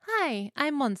Hi,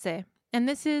 I'm Monse, and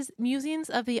this is Musings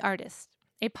of the Artist,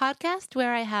 a podcast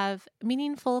where I have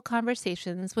meaningful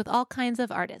conversations with all kinds of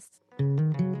artists.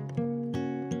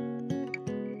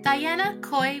 Diana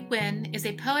Coy Nguyen is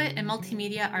a poet and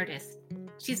multimedia artist.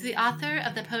 She's the author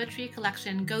of the poetry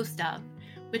collection Ghost of,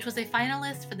 which was a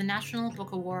finalist for the National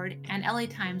Book Award and LA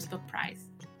Times Book Prize.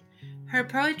 Her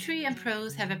poetry and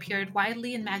prose have appeared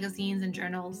widely in magazines and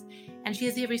journals, and she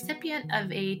is a recipient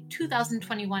of a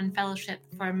 2021 fellowship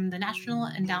from the National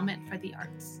Endowment for the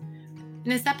Arts. In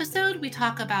this episode, we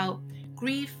talk about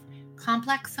grief,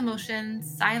 complex emotions,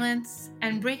 silence,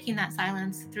 and breaking that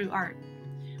silence through art.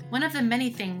 One of the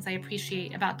many things I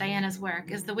appreciate about Diana's work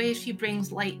is the way she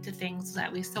brings light to things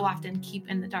that we so often keep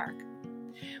in the dark.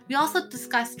 We also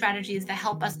discuss strategies that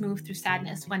help us move through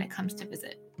sadness when it comes to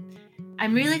visit.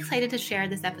 I'm really excited to share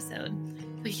this episode.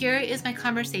 So here is my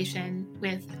conversation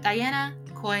with Diana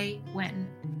Coy Nguyen.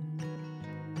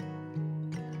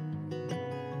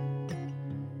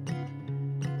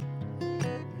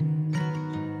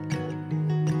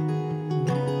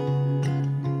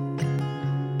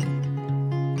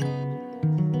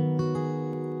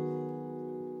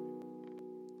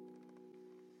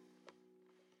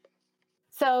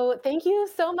 So thank you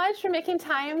so much for making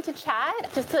time to chat.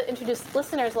 Just to introduce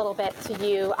listeners a little bit to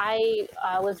you, I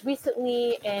was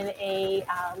recently in a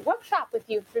workshop with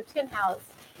you through Tin House,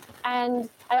 and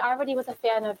I already was a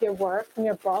fan of your work from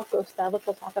your book, Ghost of, which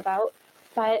we'll talk about.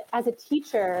 But as a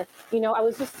teacher, I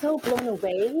was just so blown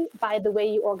away by the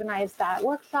way you organized that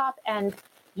workshop and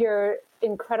your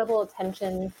incredible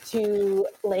attention to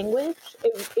language.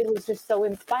 It was just so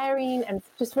inspiring and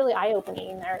just really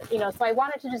eye-opening. So I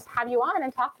wanted to just have you on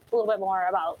and talk a little bit more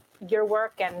about your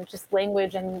work and just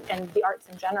language and the arts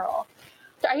in general.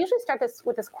 So I usually start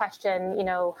with this question,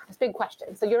 this big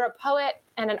question. So you're a poet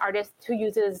and an artist who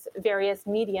uses various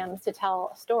mediums to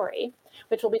tell a story,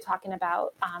 which we'll be talking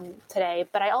about today.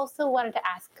 But I also wanted to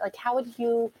ask, how would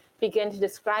you begin to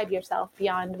describe yourself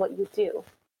beyond what you do?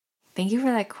 Thank you for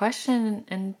that question,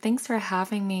 and thanks for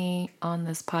having me on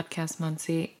this podcast,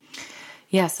 Monse.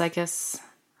 Yes, I guess,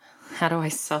 how do I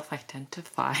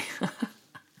self-identify?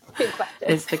 Big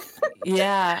question.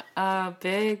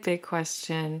 Big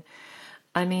question.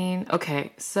 I mean,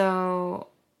 okay, so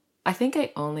I think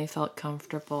I only felt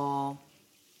comfortable,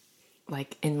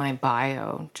 in my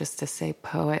bio, just to say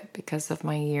poet because of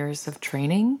my years of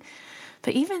training.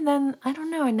 But even then, I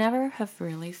don't know, I never have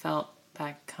really felt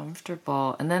that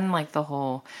comfortable. And then the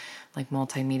whole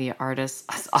multimedia artist,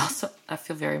 I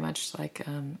feel very much like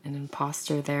an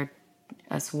imposter there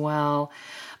as well.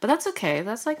 But that's okay.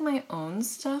 That's my own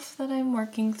stuff that I'm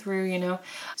working through,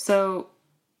 So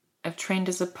I've trained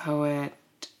as a poet,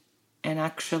 and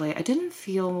actually I didn't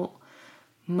feel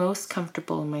most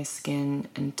comfortable in my skin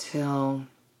until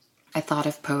I thought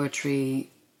of poetry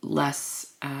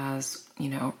less as,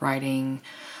 writing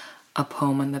a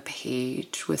poem on the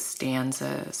page with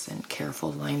stanzas and careful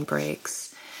line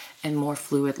breaks, and more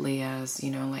fluidly as,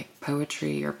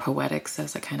 poetry or poetics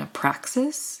as a kind of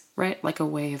praxis, right? Like a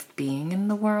way of being in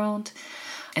the world.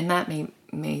 And that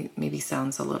maybe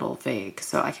sounds a little vague,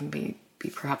 so I can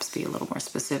perhaps be a little more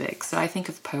specific. So I think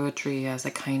of poetry as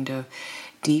a kind of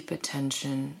deep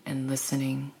attention and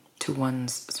listening to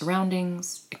one's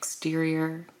surroundings,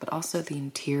 exterior, but also the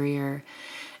interior,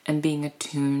 and being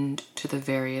attuned to the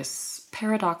various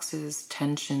paradoxes,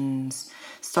 tensions,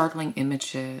 startling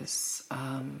images,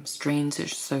 strange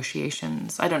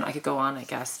associations. I don't know, I could go on, I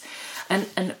guess.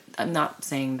 And I'm not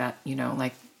saying that,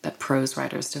 that prose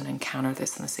writers don't encounter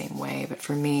this in the same way, but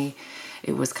for me,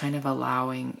 it was kind of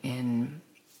allowing in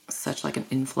such an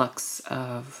influx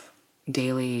of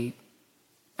daily,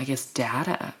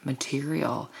 data,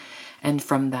 material, and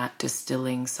from that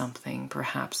distilling something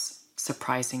perhaps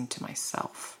surprising to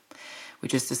myself,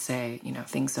 which is to say,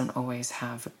 things don't always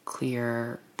have a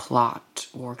clear plot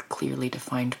or clearly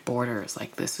defined borders,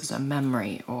 like this is a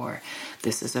memory, or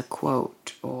this is a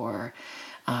quote, or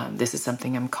this is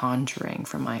something I'm conjuring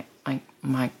from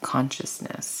my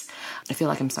consciousness. I feel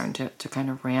like I'm starting to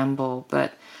kind of ramble,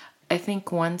 but I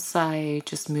think once I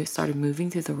just started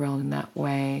moving through the world in that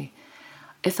way,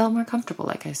 it felt more comfortable,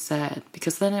 like I said,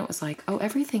 because then it was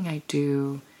everything I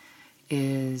do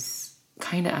is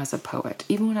kind of as a poet,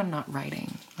 even when I'm not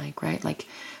writing, right?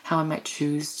 How I might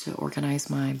choose to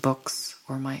organize my books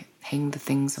or hang the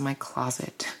things in my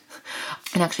closet.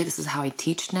 And actually, this is how I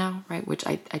teach now, right? Which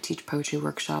I teach poetry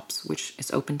workshops, which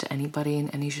is open to anybody in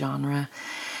any genre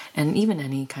and even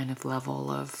any kind of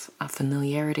level of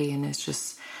familiarity. And it's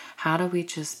just, how do we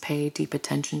just pay deep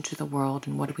attention to the world,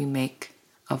 and what do we make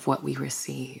of what we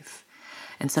receive?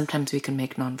 And sometimes we can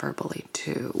make non-verbally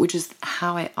too,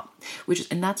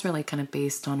 and that's really kind of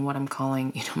based on what I'm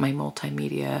calling, my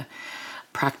multimedia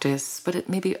practice. But it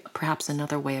maybe perhaps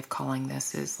another way of calling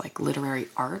this is like literary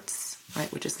arts,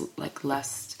 right? Which is like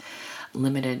less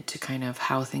limited to kind of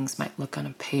how things might look on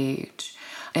a page.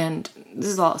 And this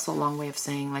is also a long way of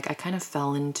saying, like, I kind of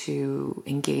fell into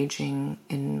engaging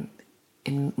in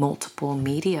multiple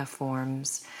media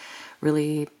forms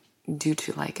really due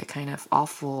to like a kind of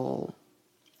awful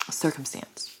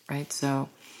circumstance, right? So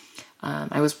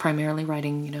I was primarily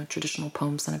writing, traditional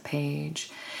poems on a page.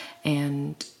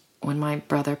 And when my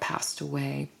brother passed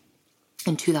away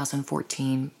in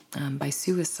 2014 by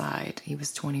suicide, he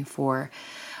was 24,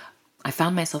 I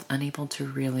found myself unable to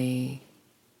really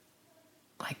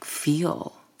like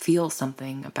feel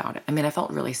something about it. I mean, I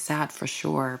felt really sad for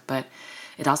sure, but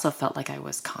it also felt like I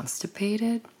was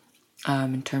constipated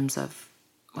in terms of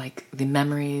like the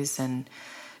memories and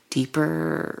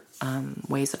deeper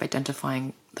ways of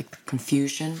identifying like the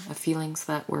confusion of feelings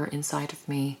that were inside of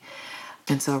me.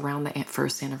 And so around the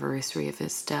first anniversary of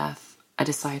his death, I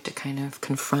decided to kind of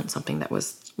confront something that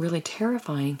was really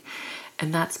terrifying.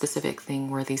 And that specific thing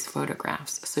were these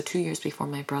photographs. So 2 years before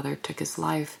my brother took his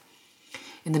life,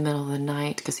 in the middle of the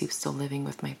night, because he was still living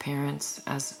with my parents,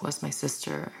 as was my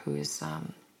sister, who is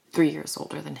 3 years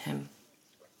older than him,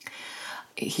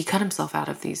 he cut himself out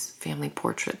of these family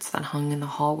portraits that hung in the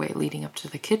hallway leading up to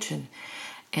the kitchen.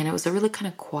 And it was a really kind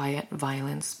of quiet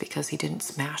violence because he didn't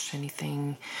smash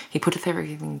anything. He put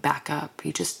everything back up.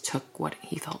 He just took what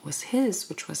he felt was his,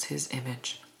 which was his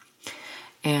image.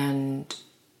 And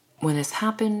when this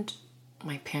happened,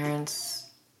 my parents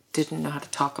didn't know how to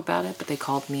talk about it, but they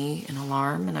called me in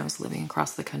alarm, and I was living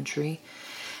across the country.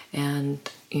 And,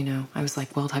 I was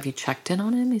like, well, have you checked in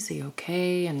on him? Is he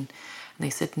okay? And they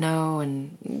said no.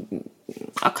 And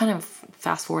I'll kind of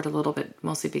fast forward a little bit,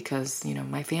 mostly because,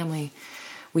 my family,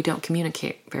 we don't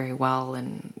communicate very well,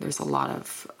 and there's a lot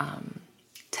of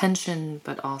tension,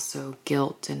 but also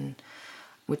guilt, and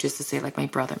which is to say, like my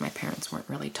brother and my parents weren't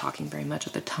really talking very much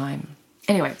at the time.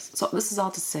 Anyways, so this is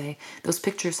all to say, those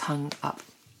pictures hung up.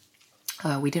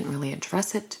 We didn't really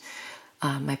address it.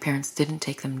 My parents didn't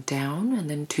take them down, and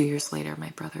then 2 years later,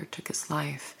 my brother took his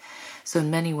life. So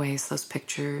in many ways, those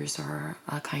pictures are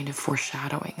a kind of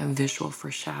foreshadowing, a visual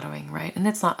foreshadowing, right? And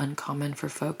it's not uncommon for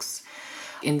folks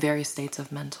in various states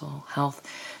of mental health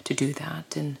to do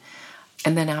that. And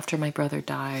then after my brother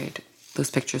died, those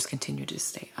pictures continued to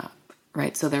stay up,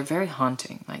 right? So they're very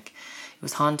haunting. Like, it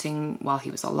was haunting while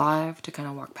he was alive to kind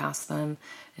of walk past them,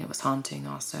 and it was haunting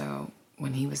also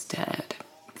when he was dead.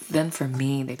 Then for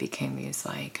me, they became these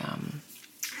like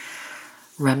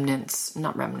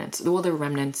not remnants. Well, they're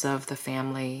remnants of the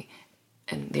family,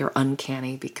 and they were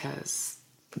uncanny because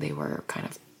they were kind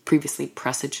of previously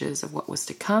presages of what was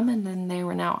to come, and then they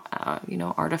were now,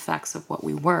 artifacts of what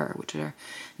we were, which are,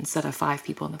 instead of 5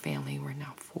 people in the family, we're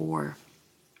now 4.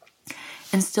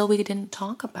 And still we didn't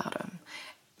talk about them.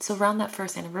 So around that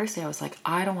first anniversary, I was like,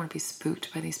 I don't want to be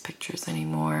spooked by these pictures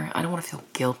anymore. I don't want to feel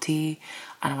guilty.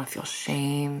 I don't want to feel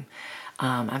shame.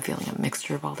 I'm feeling a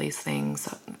mixture of all these things.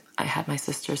 I had my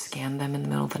sister scan them in the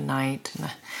middle of the night.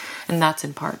 And that's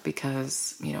in part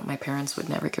because, my parents would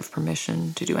never give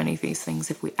permission to do any of these things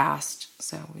if we asked.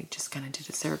 So we just kind of did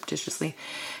it surreptitiously.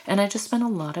 And I just spent a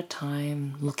lot of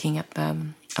time looking at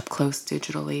them up close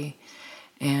digitally.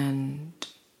 And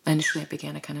initially I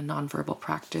began a kind of nonverbal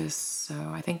practice. So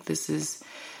I think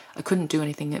I couldn't do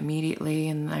anything immediately.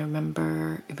 And I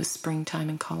remember it was springtime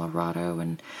in Colorado,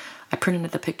 and I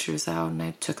printed the pictures out and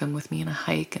I took them with me in a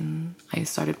hike, and I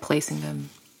started placing them,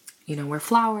 where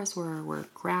flowers were, where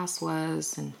grass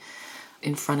was, and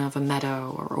in front of a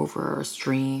meadow or over a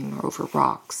stream or over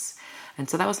rocks. And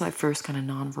so that was my first kind of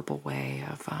nonverbal way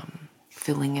of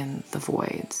filling in the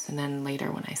voids. And then later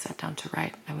when I sat down to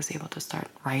write, I was able to start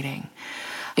writing.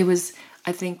 It was,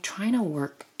 I think, trying to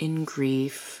work in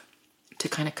grief to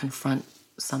kind of confront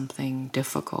something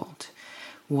difficult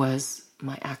was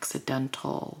my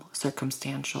accidental,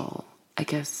 circumstantial, I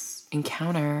guess,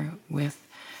 encounter with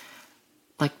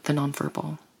like the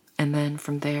nonverbal. And then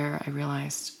from there, I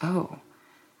realized, oh,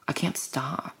 I can't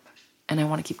stop. And I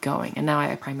want to keep going. And now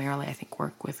I primarily, I think,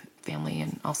 work with family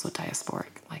and also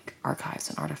diasporic, like archives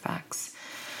and artifacts.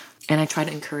 And I try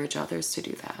to encourage others to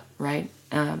do that, right?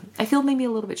 I feel maybe a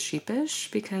little bit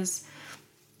sheepish because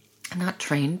I'm not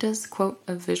trained as, quote,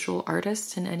 a visual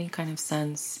artist in any kind of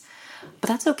sense. But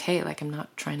that's okay. Like, I'm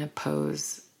not trying to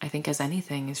pose, I think, as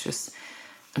anything. It's just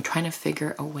I'm trying to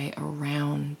figure a way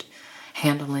around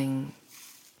handling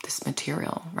this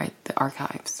material, right? The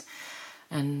archives.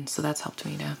 And so that's helped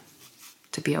me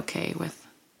to be okay with,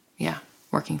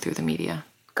 working through the media.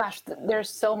 gosh, there's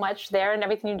so much there and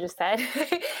everything you just said.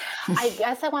 I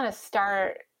guess I want to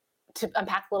start to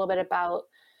unpack a little bit about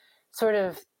sort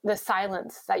of the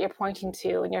silence that you're pointing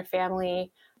to in your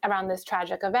family around this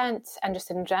tragic event and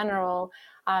just in general,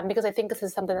 because I think this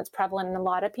is something that's prevalent in a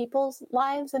lot of people's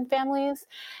lives and families.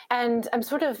 And I'm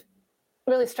sort of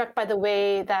really struck by the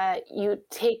way that you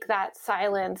take that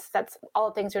silence, that's all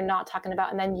the things you're not talking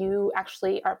about, and then you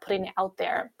actually are putting it out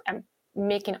there and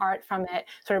making art from it,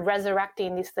 sort of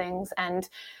resurrecting these things and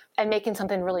making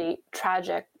something really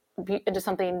tragic into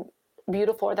something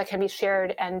beautiful that can be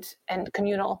shared and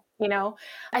communal.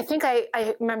 I think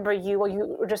I remember you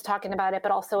were just talking about it,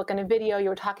 but also like in a video you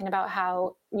were talking about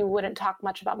how you wouldn't talk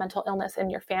much about mental illness in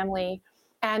your family.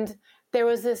 And there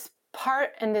was this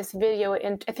part in this video,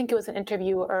 and I think it was an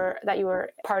interview or that you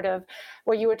were part of,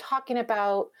 where you were talking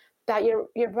about that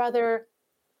your brother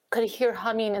could hear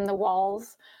humming in the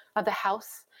walls of the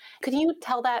house. Could you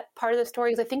tell that part of the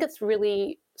story? Because I think it's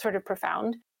really sort of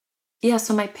profound. Yeah,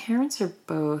 so my parents are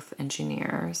both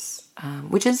engineers,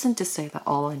 which isn't to say that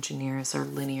all engineers are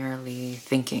linearly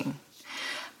thinking.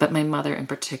 But my mother in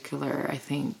particular, I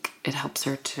think it helps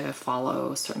her to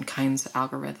follow certain kinds of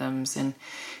algorithms. And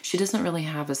she doesn't really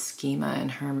have a schema in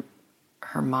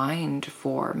her mind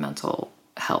for mental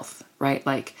health, right?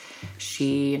 Like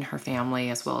she and her family,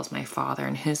 as well as my father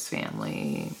and his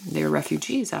family, they were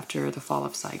refugees after the fall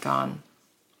of Saigon.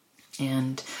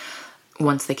 And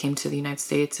once they came to the United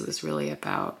States, it was really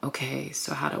about, okay,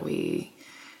 so how do we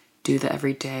do the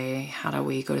everyday? How do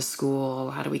we go to school?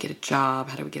 How do we get a job?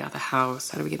 How do we get out of the house?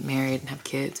 How do we get married and have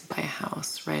kids and buy a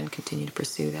house, right? And continue to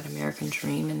pursue that American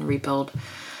dream and rebuild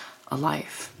a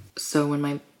life. So when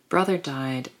my brother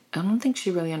died, I don't think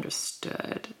she really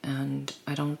understood. And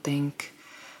I don't think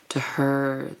to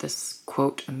her this,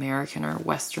 quote, American or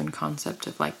Western concept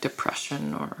of like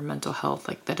depression or mental health,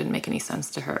 like that didn't make any sense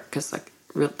to her. Because like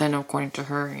then according to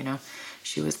her,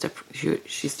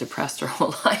 she's depressed her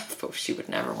whole life, but she would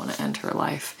never want to end her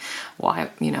life. Why?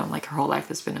 Like her whole life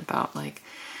has been about like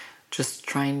just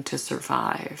trying to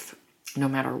survive no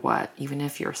matter what, even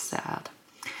if you're sad.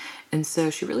 And so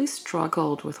she really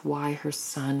struggled with why her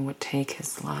son would take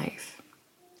his life.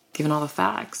 Given all the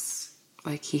facts,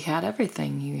 like he had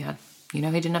everything. He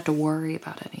didn't have to worry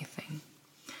about anything.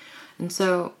 And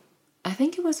so I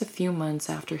think it was a few months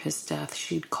after his death,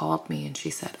 she'd called me and she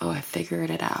said, "Oh, I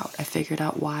figured it out. I figured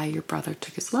out why your brother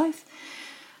took his life."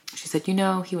 She said,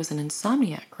 he was an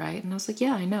insomniac, right? And I was like,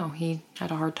 yeah, I know. He had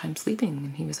a hard time sleeping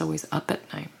and he was always up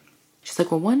at night. She's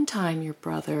like, well, one time your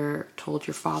brother told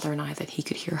your father and I that he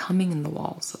could hear humming in the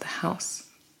walls of the house.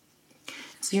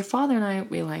 So your father and I,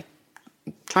 we like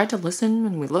tried to listen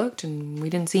and we looked and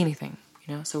we didn't see anything,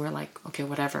 So we're like, okay,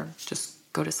 whatever,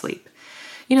 just go to sleep.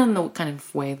 In the kind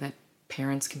of way that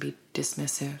parents can be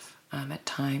dismissive at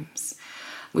times,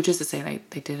 which is to say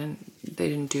they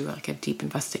didn't do like a deep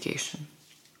investigation.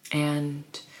 And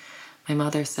my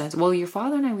mother says, well, your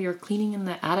father and I, we were cleaning in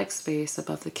the attic space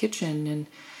above the kitchen and,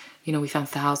 we found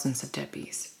thousands of dead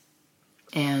bees.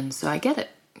 And so I get it,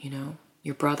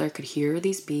 your brother could hear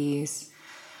these bees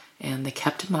and they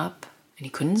kept him up and he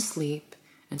couldn't sleep.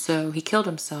 And so he killed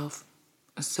himself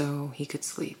so he could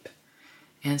sleep.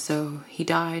 And so he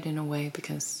died in a way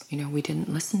because, we didn't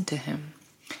listen to him.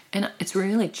 And it's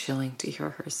really chilling to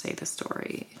hear her say the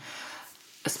story,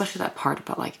 especially that part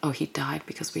about like, oh, he died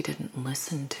because we didn't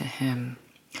listen to him.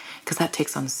 Because that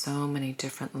takes on so many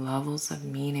different levels of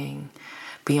meaning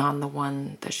beyond the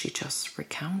one that she just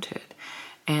recounted.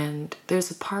 And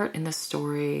there's a part in the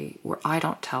story where I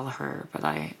don't tell her, but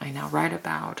I now write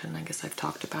about, and I guess I've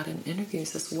talked about it in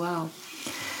interviews as well.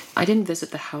 I didn't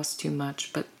visit the house too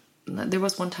much, but there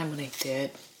was one time when I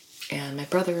did, and my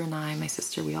brother and I, my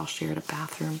sister, we all shared a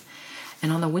bathroom,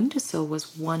 and on the windowsill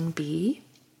was one bee,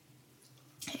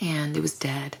 and it was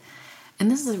dead.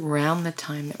 And this is around the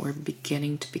time that we're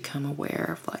beginning to become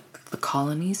aware of like the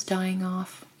colonies dying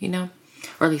off,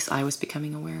 or at least I was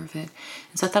becoming aware of it.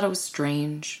 And so I thought it was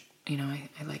strange,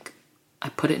 I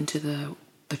put it into the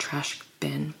trash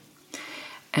bin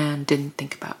and didn't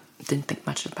think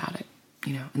much about it,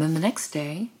 And then the next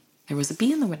day, there was a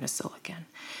bee in the windowsill again.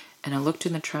 And I looked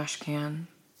in the trash can.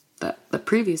 The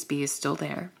previous bee is still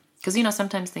there. Because,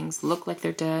 sometimes things look like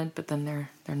they're dead, but then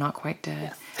they're not quite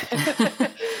dead.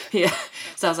 Yes. Yeah.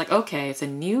 So I was like, okay, it's a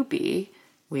new bee.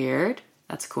 Weird.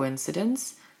 That's a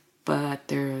coincidence. But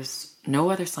there's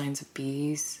no other signs of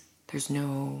bees. There's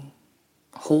no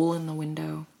hole in the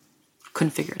window.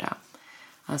 Couldn't figure it out.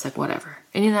 I was like, whatever.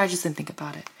 And, I just didn't think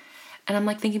about it. And I'm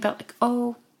like thinking about like,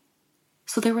 oh,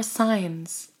 so there were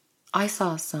signs. I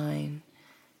saw a sign.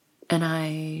 And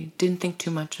I didn't think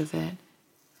too much of it.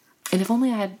 And if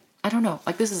only I had I don't know.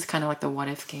 Like, this is kind of like the what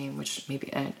if game, which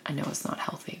maybe I know is not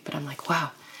healthy, but I'm like,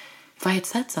 wow, if I had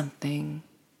said something,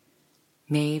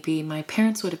 maybe my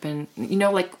parents would have been,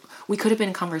 like, we could have been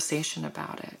in conversation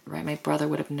about it, right? My brother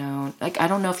would have known. Like, I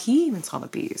don't know if he even saw the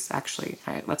bees, actually.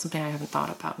 That's something I haven't thought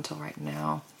about until right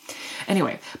now.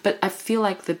 Anyway, but I feel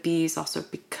like the bees also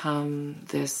become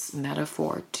this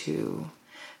metaphor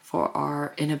for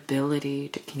our inability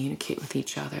to communicate with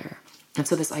each other. And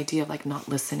so this idea of like not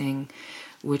listening,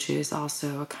 which is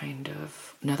also a kind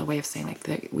of another way of saying like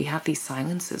that we have these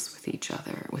silences with each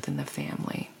other within the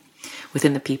family,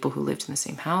 within the people who lived in the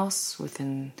same house,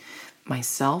 within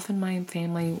myself and my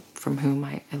family from whom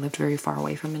I lived very far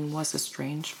away from and was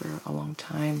estranged for a long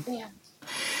time. Yeah.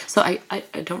 So I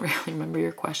don't really remember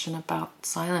your question about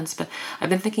silence, but I've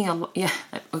been thinking a lot. Yeah,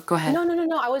 go ahead.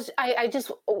 No. I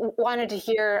just wanted to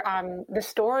hear the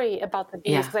story about the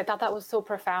bees because I thought that was so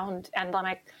profound, and then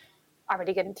I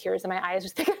already getting tears in my eyes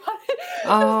just thinking about it.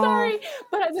 Oh, so sorry,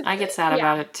 but I get sad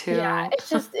about it too. Yeah, it's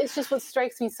just what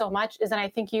strikes me so much is, and I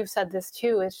think you've said this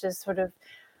too. It's just sort of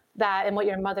that, and what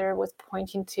your mother was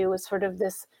pointing to is sort of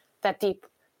that deep,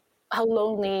 how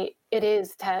lonely it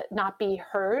is to not be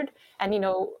heard, and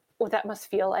what that must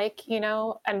feel like,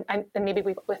 and maybe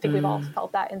I think we've all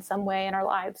felt that in some way in our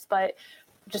lives, but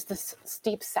just this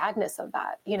steep sadness of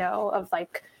that, of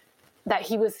like that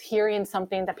he was hearing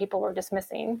something that people were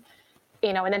dismissing,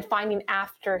 and then finding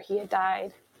after he had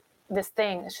died this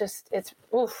thing. It's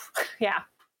oof, yeah.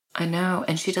 I know,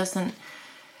 and she doesn't.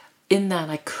 In that,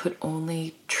 I could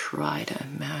only try to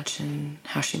imagine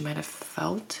how she might have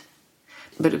felt,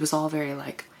 but it was all very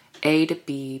like A to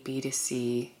B, B to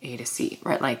C, A to C,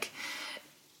 right? Like,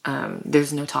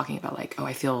 there's no talking about like, oh,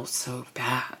 I feel so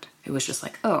bad. It was just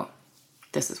like, oh,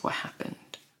 this is what happened.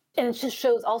 And it just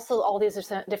shows also all these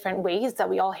different ways that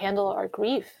we all handle our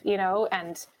grief,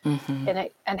 and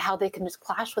and how they can just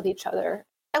clash with each other.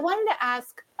 I wanted to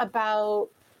ask about,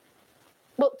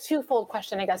 well, twofold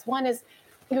question, I guess. One is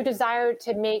your desire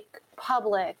to make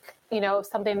public,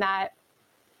 something that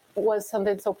was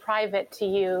something so private to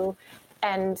you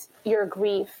and your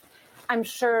grief. I'm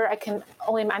sure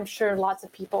lots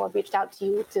of people have reached out to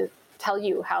you to tell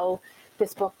you how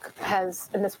this book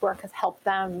and this work has helped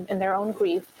them in their own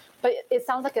grief. But it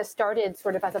sounds like it started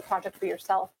sort of as a project for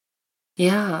yourself.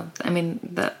 Yeah, I mean,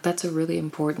 that's a really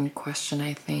important question,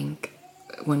 I think,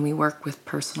 when we work with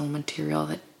personal material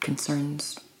that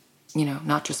concerns,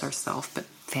 not just ourselves, but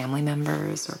family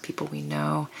members or people we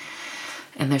know,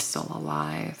 and they're still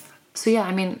alive. So yeah,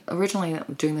 I mean, originally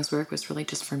doing this work was really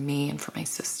just for me and for my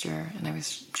sister, and I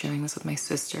was sharing this with my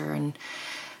sister, and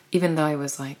even though I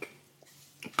was like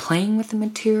playing with the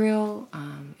material,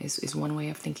 is one way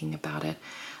of thinking about it,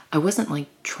 I wasn't like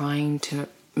trying to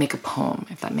make a poem,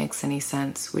 if that makes any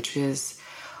sense, which is,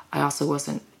 I also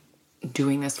wasn't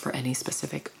doing this for any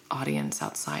specific audience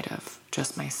outside of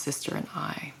just my sister and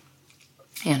I,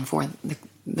 and for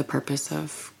the purpose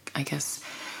of, I guess,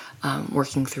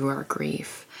 working through our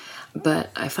grief. But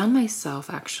I found myself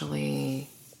actually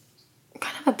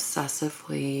kind of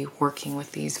obsessively working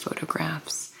with these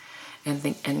photographs and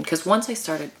because once I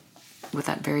started with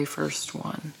that very first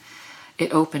one,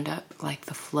 it opened up like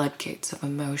the floodgates of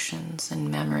emotions and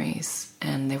memories,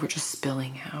 and they were just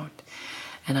spilling out.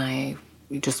 And I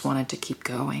just wanted to keep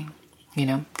going,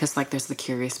 because like there's the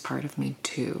curious part of me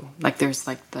too. Like there's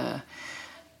like the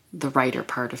writer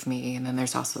part of me, and then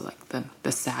there's also like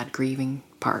the sad grieving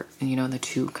part, and the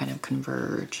two kind of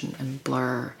converge and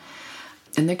blur.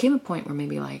 And there came a point where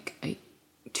maybe like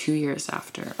 2 years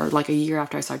after, or like a year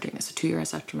after I started doing this, so 2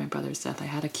 years after my brother's death, I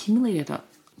had accumulated a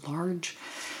large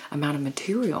amount of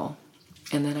material.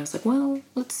 And then I was like, well,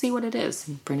 let's see what it is,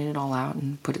 and printed it all out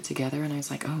and put it together. And I was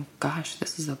like, oh gosh,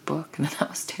 this is a book. And then that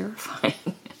was terrifying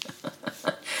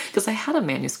because I had a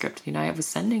manuscript, I was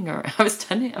sending her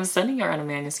on a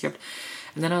manuscript.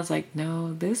 And then I was like,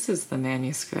 no, this is the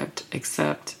manuscript,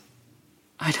 except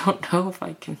I don't know if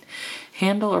I can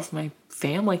handle, or if my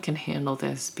family can handle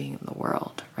this being in the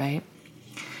world, right?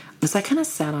 So I kind of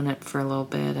sat on it for a little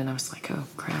bit, and I was like, oh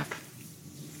crap.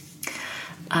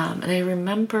 And I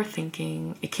remember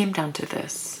thinking, it came down to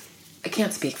this. I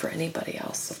can't speak for anybody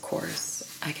else, of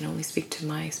course. I can only speak to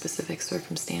my specific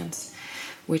circumstance,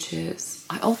 which is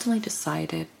I ultimately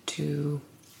decided to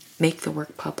make the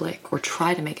work public, or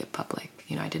try to make it public.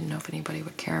 I didn't know if anybody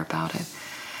would care about it.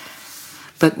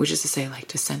 But which is to say, like,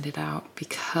 to send it out,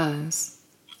 because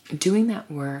doing that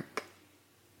work,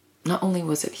 not only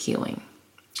was it healing,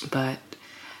 but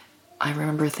I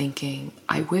remember thinking,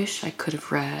 I wish I could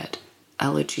have read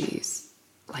elegies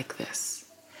like this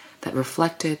that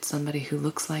reflected somebody who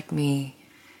looks like me,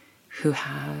 who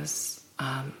has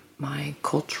my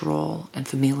cultural and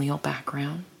familial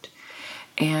background.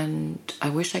 And I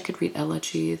wish I could read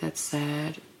elegy that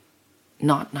said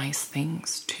not nice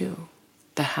things too,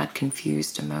 that had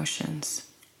confused emotions,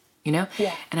 you know?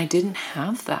 Yeah. And I didn't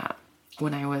have that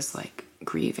when I was like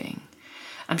grieving.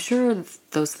 I'm sure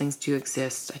those things do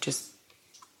exist.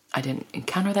 I didn't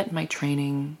encounter that in my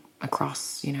training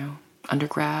across,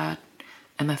 undergrad,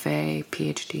 MFA,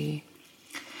 PhD.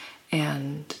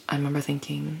 And I remember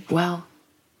thinking, well,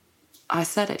 I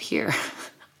said it here.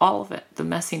 All of it, the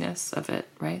messiness of it,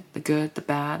 right? The good, the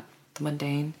bad, the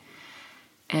mundane.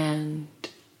 And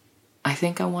I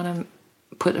think I want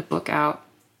to put a book out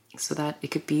so that it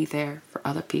could be there for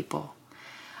other people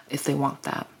if they want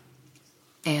that.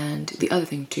 And the other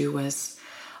thing too was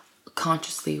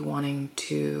consciously wanting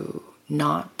to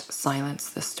not silence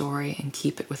the story and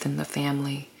keep it within the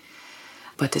family,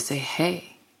 but to say,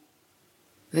 hey,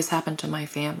 this happened to my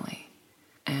family.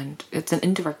 And it's an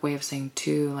indirect way of saying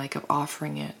too, like of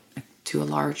offering it to a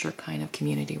larger kind of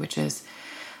community, which is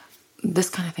this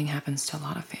kind of thing happens to a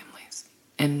lot of families.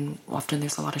 And often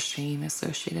there's a lot of shame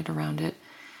associated around it.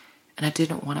 And I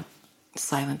didn't want to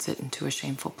silence it into a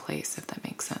shameful place, if that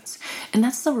makes sense. And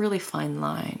that's a really fine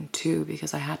line too,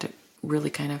 because I had to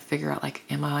really kind of figure out, like,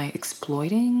 am I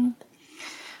exploiting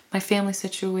my family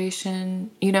situation?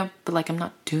 But like, I'm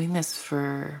not doing this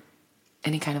for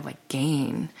any kind of like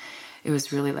gain. It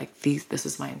was really like, this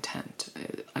is my intent.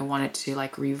 I wanted to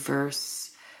like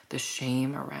reverse the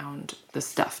shame around the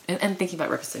stuff and thinking about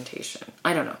representation.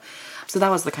 I don't know. So that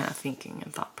was the kind of thinking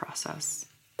and thought process.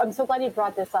 I'm so glad you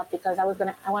brought this up, because I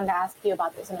wanted to ask you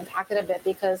about this and unpack it a bit,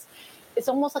 because it's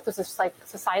almost like there's this like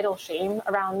societal shame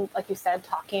around, like you said,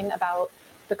 talking about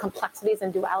the complexities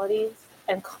and dualities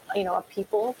and, of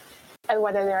people, and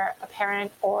whether they're a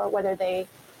parent or whether they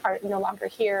are no longer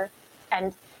here.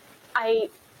 And I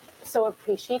so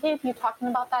appreciated you talking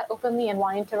about that openly and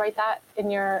wanting to write that in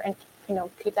your, and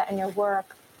keep that in your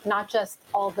work, not just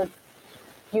all the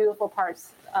beautiful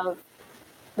parts of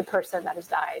the person that has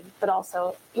died, but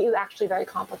also it's actually very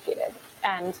complicated.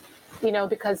 And,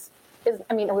 because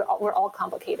we're all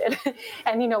complicated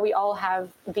and, we all have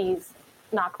these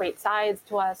not great sides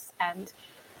to us. And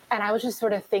I was just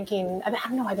sort of thinking, I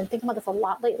don't know, I've been thinking about this a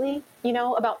lot lately,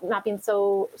 about not being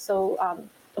so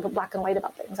black and white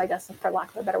about things, I guess, for lack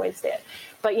of a better way to say it.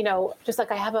 But, just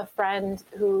like I have a friend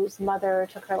whose mother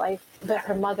took her life, but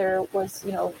her mother was,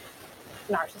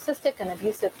 narcissistic and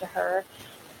abusive to her.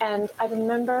 And I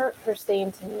remember her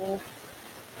saying to me,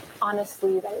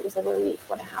 honestly, that it was a relief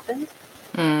when it happened.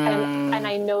 And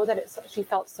I know that she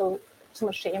felt so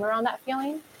much shame around that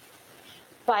feeling.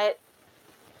 But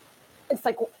it's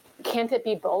like, can't it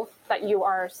be both, that you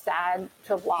are sad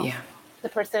to have lost the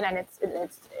person, and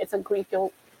it's a grief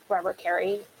you'll forever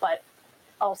carry, but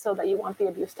also that you want the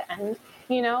abuse to end,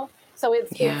 So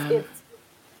it's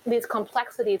these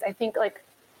complexities. I think like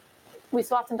we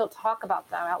so often don't talk about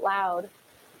them out loud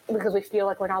because we feel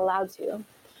like we're not allowed to.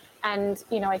 And,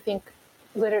 I think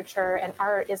literature and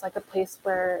art is like a place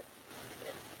where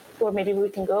maybe we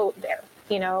can go there,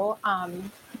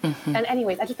 And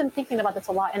anyways, I've just been thinking about this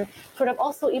a lot, and sort of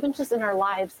also even just in our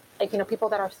lives, like, people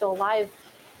that are still alive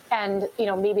and,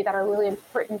 maybe that are really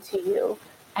important to you,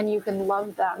 and you can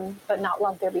love them, but not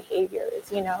love their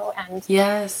behaviors, and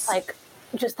yes, like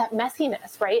just that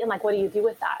messiness, right? And like, what do you do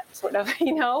with that sort of,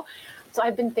 So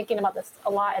I've been thinking about this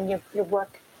a lot, and your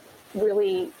work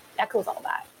really echoes all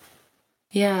that.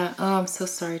 Yeah. Oh, I'm so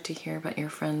sorry to hear about your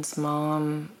friend's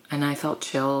mom. And I felt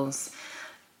chills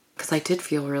because I did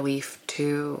feel relief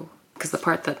too. Because the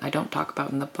part that I don't talk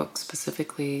about in the book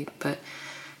specifically, but,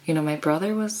 my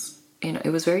brother was,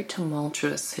 it was very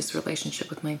tumultuous, his relationship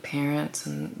with my parents,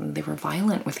 and they were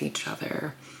violent with each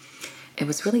other. It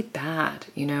was really bad,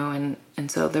 and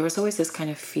so there was always this kind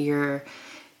of fear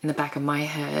in the back of my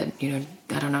head,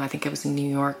 I don't know, I think I was in New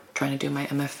York trying to do my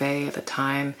MFA at the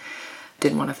time.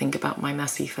 Didn't want to think about my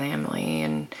messy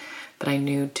family, but I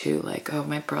knew too, like, oh,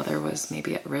 my brother was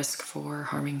maybe at risk for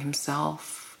harming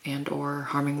himself and or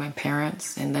harming my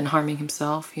parents and then harming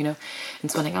himself, And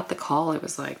so when I got the call, it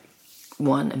was like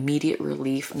one immediate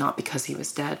relief, not because he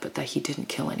was dead, but that he didn't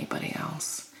kill anybody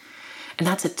else. And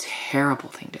that's a terrible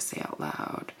thing to say out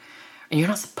loud. And you're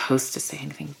not supposed to say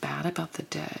anything bad about the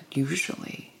dead,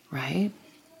 usually, right?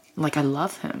 Like, I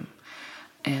love him.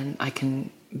 And I can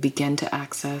begin to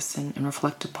access and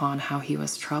reflect upon how he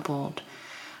was troubled.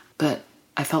 But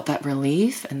I felt that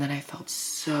relief, and then I felt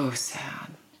so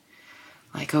sad.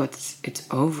 Like, oh, it's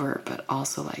over, but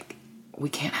also like, we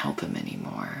can't help him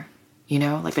anymore.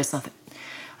 Like there's nothing.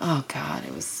 Oh God,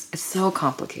 it's so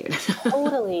complicated.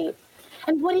 Totally.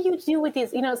 And what do you do with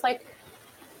these? It's like,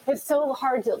 It's so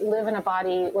hard to live in a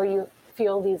body where you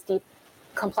feel these deep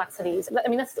complexities. I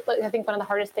mean, that's, I think, one of the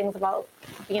hardest things about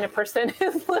being a person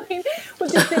is living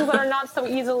with these things that are not so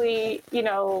easily,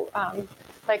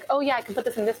 like, oh yeah, I can put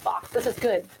this in this box. This is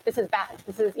good. This is bad.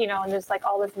 This is, and there's like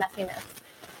all this messiness.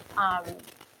 I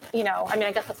mean,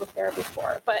 I guess that's what therapy's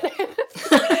for, but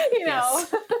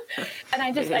Yes. and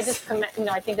I just commend,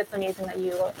 I think it's amazing that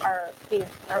you are being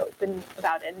open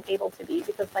about it and able to be,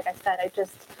 because like I said, I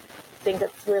just think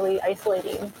it's really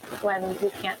isolating when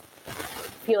you can't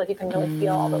feel like you can really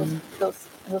feel all those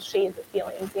shades of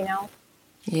feelings,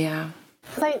 Yeah.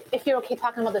 Because if you're okay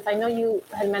talking about this, I know you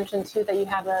had mentioned too that you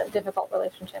have a difficult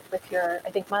relationship with your,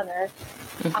 I think, mother.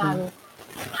 Mm-hmm.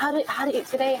 How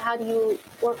do you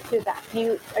work through that?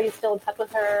 Are you still in touch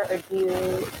with her, or do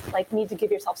you like need to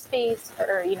give yourself space,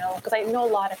 or because I know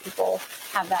a lot of people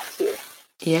have that too.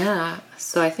 Yeah.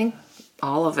 So I think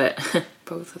all of it,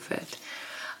 both of it,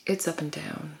 it's up and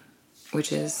down,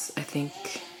 which is, I think,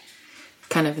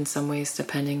 kind of in some ways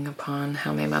depending upon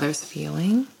how my mother's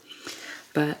feeling.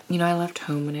 But, I left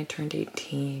home when I turned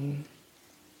 18,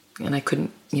 and I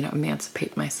couldn't,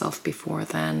 emancipate myself before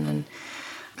then, and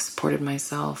supported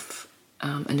myself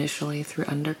initially through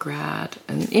undergrad.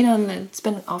 And, and it's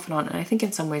been off and on. And I think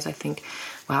in some ways,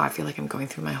 wow, I feel like I'm going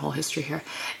through my whole history here.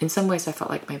 In some ways, I felt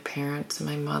like my parents and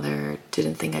my mother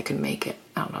didn't think I could make it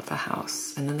out of the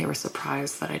house. And then they were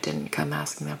surprised that I didn't come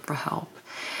asking them for help.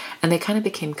 And they kind of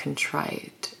became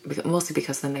contrite, mostly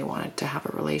because then they wanted to have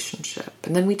a relationship.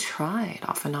 And then we tried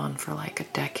off and on for like a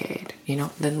decade,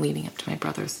 then leading up to my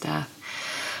brother's death.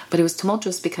 But it was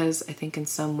tumultuous because I think in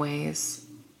some ways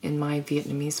in my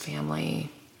Vietnamese family,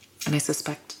 and I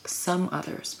suspect some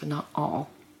others, but not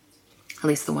all, at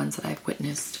least the ones that I've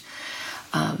witnessed,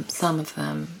 some of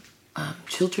them,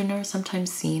 children are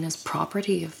sometimes seen as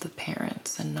property of the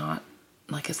parents and not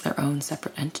like as their own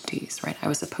separate entities, right? I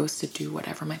was supposed to do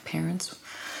whatever my parents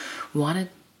wanted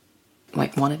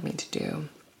me to do.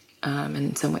 And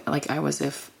in some way, like I was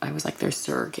like their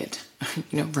surrogate,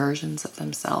 versions of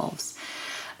themselves.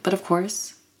 But of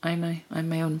course, I'm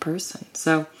my own person.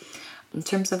 So in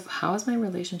terms of how is my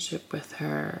relationship with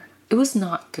her, it was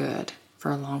not good for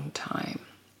a long time.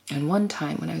 And one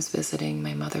time when I was visiting,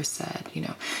 my mother said,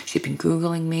 she'd been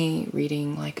Googling me,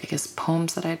 reading,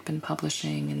 poems that I'd been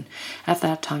publishing. And at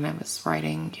that time, I was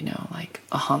writing, like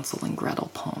a Hansel and Gretel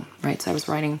poem, right? So I was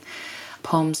writing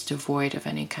poems devoid of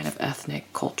any kind of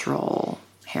ethnic, cultural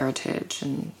heritage,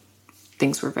 and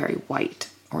things were very white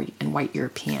and white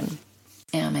European.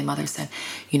 And my mother said,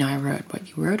 I wrote what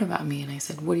you wrote about me. And I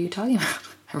said, what are you talking about?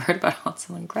 I wrote about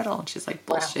Hansel and Gretel. And she's like,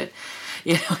 bullshit.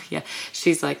 Wow. Yeah.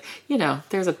 She's like,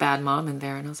 there's a bad mom in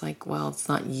there. And I was like, well, it's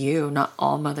not you. Not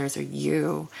all mothers are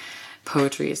you.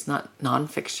 Poetry is not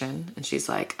nonfiction. And she's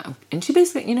like, and she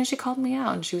basically, she called me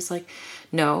out. And she was like,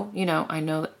 no, I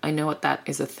know what that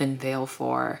is a thin veil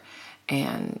for.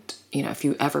 And, if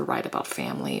you ever write about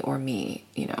family or me,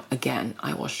 again,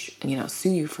 I will, sue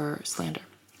you for slander.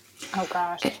 Oh,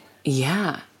 gosh.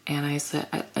 Yeah. And I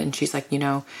said, and she's like,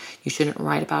 you shouldn't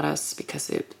write about us because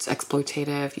it's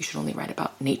exploitative. You should only write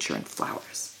about nature and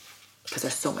flowers because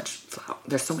there's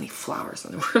so many flowers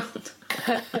in the world.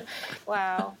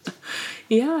 Wow.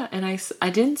 Yeah. And I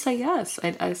didn't say yes.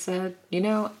 I said,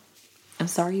 I'm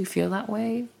sorry you feel that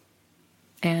way.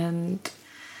 And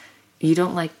you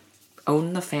don't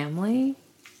own the family.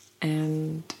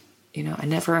 And, I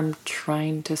never am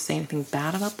trying to say anything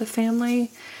bad about the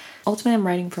family. Ultimately, I'm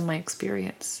writing from my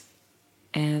experience,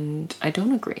 and I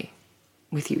don't agree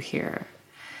with you here.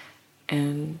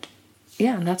 And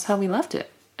and that's how we left it.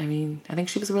 I mean, I think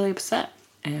she was really upset,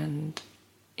 and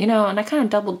and I kind of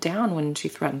doubled down when she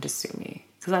threatened to sue me,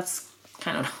 because that's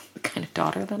kind of the kind of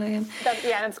daughter that I am.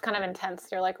 That's kind of intense.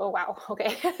 You're like, oh wow,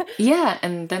 okay. Yeah,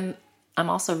 and then I'm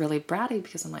also really bratty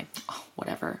because I'm like, oh,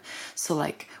 whatever. So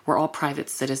we're all private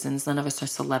citizens. None of us are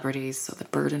celebrities. So the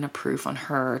burden of proof on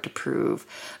her to prove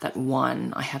that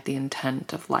one, I had the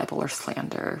intent of libel or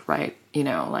slander, right?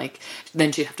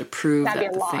 Then she'd have to prove that'd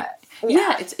that be a lot.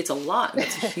 Yeah, it's a lot.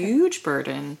 It's a huge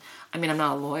burden. I mean, I'm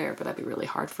not a lawyer, but that'd be really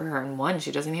hard for her. And one,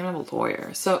 she doesn't even have a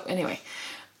lawyer. So anyway,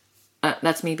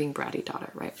 that's me being bratty daughter,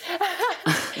 right?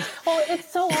 Well,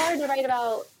 it's so hard to write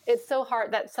about. It's so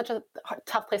hard. That's such a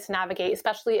tough place to navigate,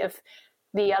 especially if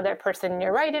the other person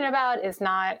you're writing about is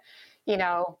not,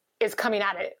 is coming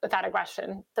at it with that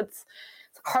aggression. It's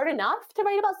hard enough to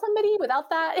write about somebody without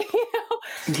that,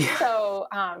 Yeah. So,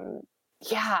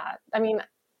 I mean,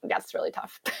 that's really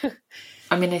tough.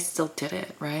 I mean, I still did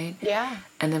it, right? Yeah.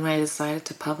 And then when I decided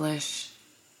to publish,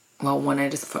 when I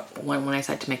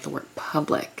decided to make the work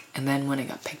public, and then when it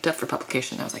got picked up for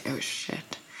publication, I was like, oh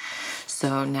shit.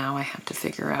 So now I have to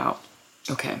figure out,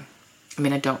 Okay. I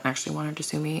mean, I don't actually want her to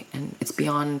sue me, and it's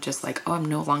beyond just like, oh, I'm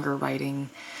no longer writing,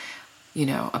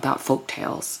 about folk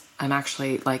tales. I'm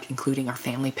actually like including our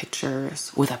family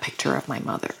pictures with a picture of my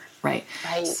mother, right?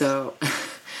 Right. So,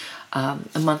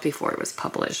 a month before it was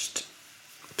published,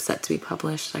 set to be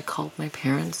published, I called my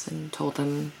parents and told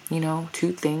them,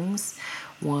 two things.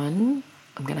 One,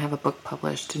 I'm going to have a book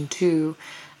published. And two,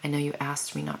 I know you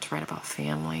asked me not to write about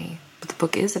family, but the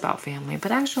book is about family.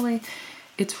 But actually,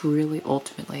 it's really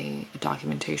ultimately a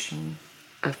documentation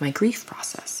of my grief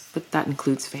process. But that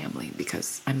includes family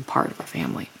because I'm part of a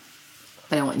family.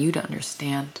 But I want you to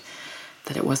understand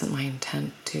that it wasn't my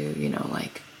intent to,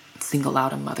 like single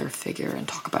out a mother figure and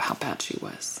talk about how bad she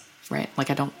was, right?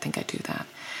 Like, I don't think I do that.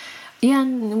 Yeah,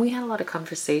 and we had a lot of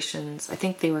conversations. I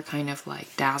think they were kind of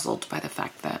like dazzled by the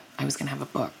fact that I was going to have a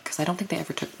book because I don't think they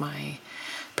ever took my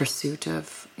pursuit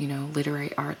of,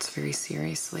 literary arts very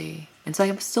seriously. And so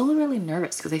I was still really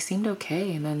nervous because they seemed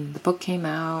okay. And then the book came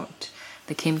out.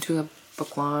 They came to a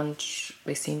book launch.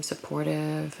 They seemed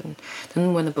supportive. And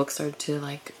then when the book started to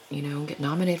get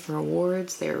nominated for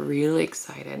awards, they were really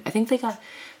excited. I think they got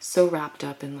so wrapped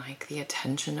up in like the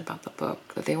attention about the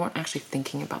book that they weren't actually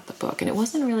thinking about the book. And it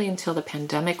wasn't really until the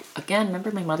pandemic, again,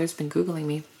 remember my mother's been Googling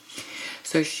me.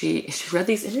 So she read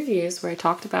these interviews where I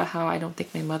talked about how I don't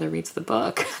think my mother reads the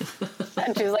book.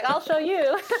 And she was like, I'll show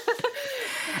you.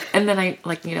 And then I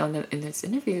in these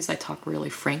interviews, I talk really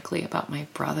frankly about my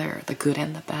brother, the good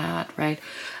and the bad, right?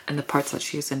 And the parts that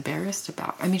she was embarrassed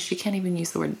about. I mean, she can't even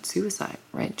use the word suicide,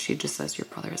 right? She just says your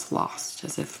brother is lost,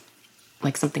 as if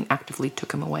like something actively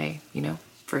took him away,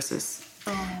 versus,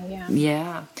 Oh, yeah.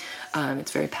 yeah.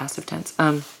 It's very passive tense.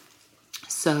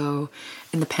 So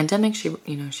in the pandemic, she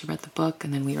read the book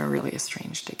and then we were really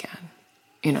estranged again.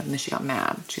 And then she got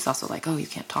mad. She's also like, oh, you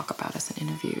can't talk about us in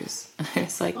interviews. And I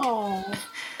was like, oh,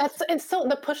 it's so,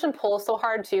 the push and pull is so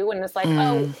hard too. When it's like,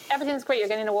 oh, everything's great. You're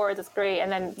getting awards. It's great.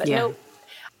 And then, but yeah. no,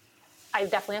 I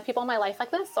definitely have people in my life like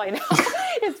this. So I know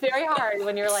it's very hard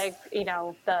when you're like,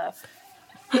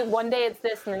 one day it's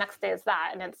this and the next day it's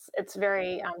that. And it's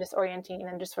very disorienting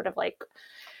and just sort of like,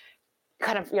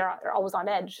 kind of you're always on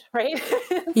edge, right?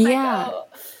 Yeah. Like, oh,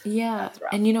 yeah.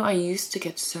 And I used to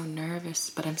get so nervous,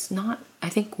 but I'm not. I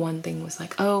think one thing was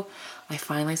like, oh, I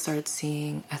finally started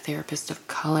seeing a therapist of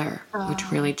color,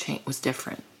 which really was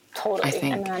different. Totally. I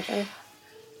think. Imagine.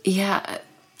 Yeah.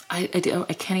 I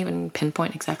can't even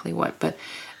pinpoint exactly what, but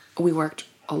we worked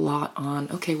a lot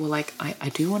on, okay, well, like, I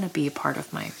do want to be a part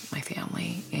of my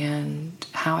family and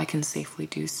how I can safely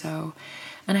do so.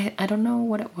 And I don't know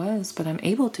what it was, but I'm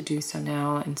able to do so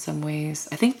now in some ways.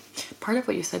 I think part of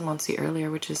what you said, Monsi, earlier,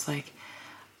 which is like,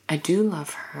 I do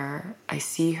love her. I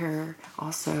see her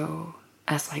also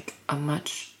as like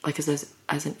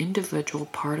as an individual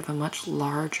part of a much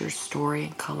larger story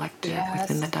and collective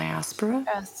within the diaspora.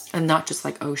 Yes. And not just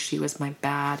like, oh, she was my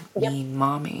bad, mean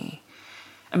mommy.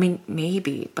 I mean,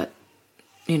 maybe, but,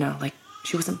 like,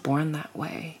 she wasn't born that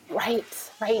way. Right.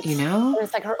 And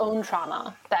it's like her own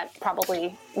trauma that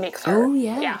probably makes her. Oh,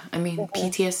 yeah. I mean,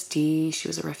 PTSD, she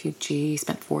was a refugee,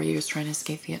 spent 4 years trying to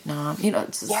escape Vietnam.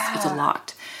 It's a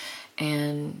lot.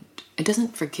 And it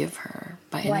doesn't forgive her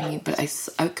by any means, but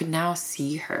I could now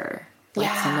see her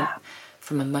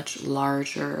from a much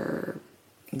larger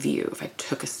view if I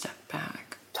took a step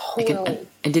back. Totally.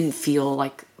 I didn't feel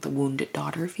like the wounded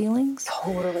daughter feelings.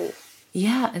 Totally.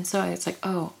 Yeah, and so it's like,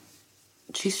 oh,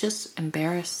 she's just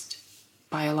embarrassed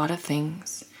by a lot of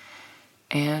things.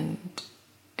 And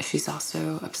she's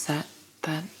also upset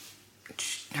that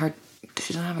she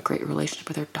doesn't have a great relationship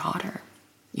with her daughter,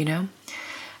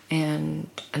 And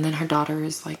then her daughter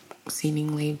is like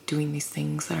seemingly doing these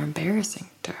things that are embarrassing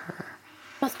to her.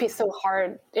 Must be so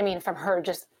hard. I mean, from her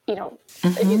just,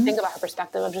 if you think about her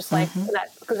perspective of just like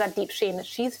that deep shame that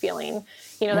she's feeling,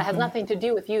 that has nothing to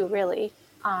do with you really.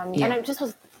 And I just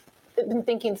been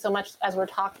thinking so much as we're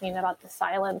talking about the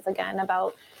silence again,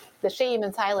 about the shame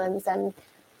and silence, and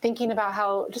thinking about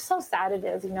how just so sad it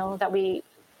is, that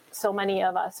so many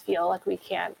of us feel like we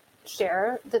can't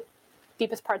share the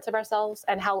deepest parts of ourselves,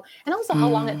 and also how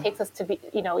long it takes us to be,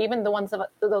 even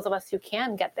those of us who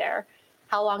can get there,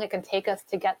 how long it can take us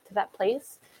to get to that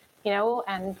place,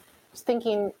 and just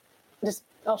thinking,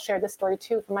 I'll share this story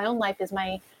too from my own life, is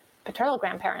my paternal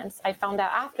grandparents. I found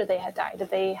out after they had died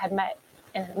that they had met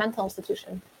in a mental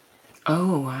institution.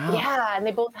 Oh, wow. Yeah, and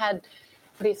they both had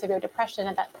pretty severe depression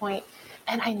at that point,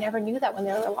 and I never knew that when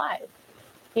they were alive,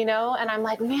 and I'm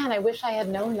like, man, I wish I had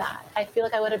known that. I feel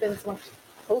like I would have been so much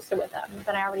closer with them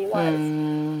than I already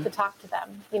was to talk to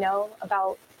them,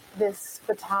 about this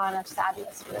baton of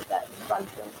sadness that runs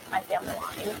through my family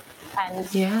line. And,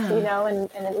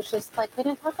 and it was just like, we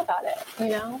didn't talk about it,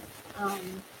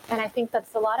 And I think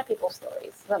that's a lot of people's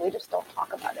stories that we just don't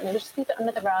talk about. And we just sweep it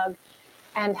under the rug,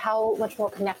 and how much more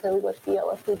connected we would feel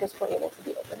if we just were able to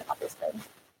be open about these things.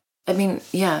 I mean,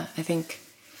 yeah, I think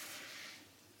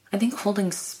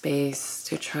holding space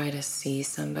to try to see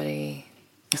somebody,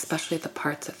 especially the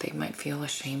parts that they might feel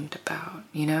ashamed about,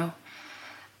 you know?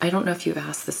 I don't know if you've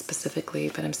asked this specifically,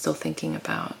 but I'm still thinking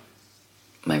about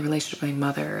my relationship with my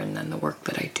mother and then the work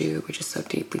that I do, which is so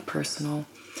deeply personal.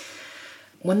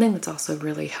 One thing that's also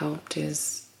really helped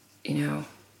is, you know,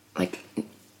 like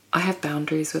I have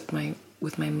boundaries with my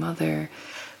mother,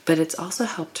 but it's also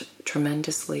helped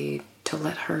tremendously to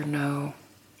let her know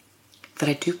that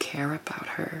I do care about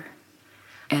her.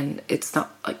 And it's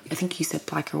not like, I think you said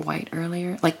black or white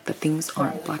earlier, like the things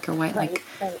aren't black or white. Like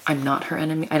I'm not her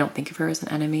enemy. I don't think of her as an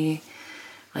enemy.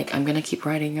 Like I'm going to keep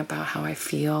writing about how I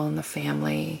feel in the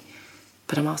family,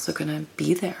 but I'm also going to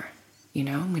be there. You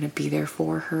know, I'm going to be there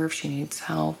for her if she needs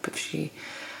help, if she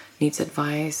needs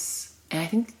advice. And I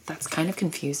think that's kind of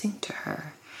confusing to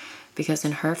her, because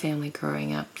in her family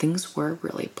growing up, things were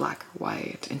really black or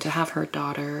white. And to have her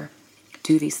daughter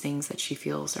do these things that she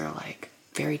feels are like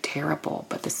very terrible,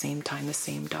 but at the same time, the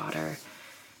same daughter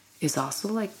is also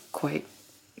like quite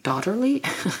daughterly,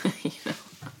 you know.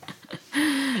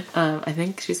 I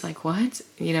think she's like, what?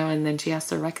 You know, and then she has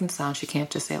to reconcile. She can't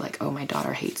just say like, oh, my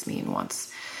daughter hates me and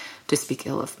wants to speak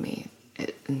ill of me.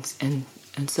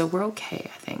 And so we're okay,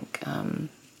 I think.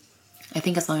 I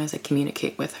think as long as I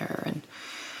communicate with her and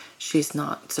she's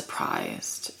not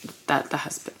surprised,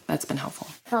 that's been helpful.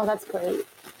 Oh, that's great.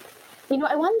 You know,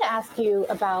 I wanted to ask you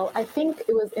about, I think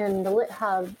it was in the Lit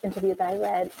Hub interview that I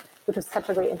read, which was such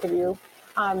a great interview,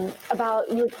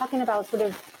 about, you were talking about sort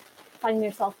of finding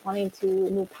yourself wanting to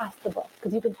move past the book,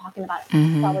 because you've been talking about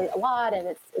it probably a lot, and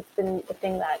it's been a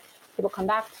thing that people come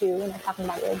back to when they're talking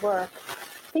about your work.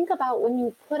 Think about when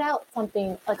you put out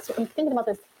something, like, so I'm thinking about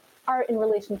this art in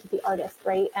relation to the artist,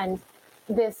 right? And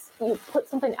this, you put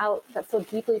something out that's so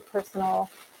deeply personal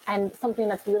and something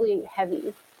that's really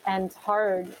heavy and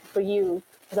hard for you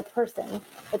as a person.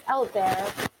 It's out there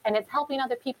and it's helping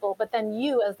other people, but then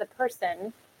you as the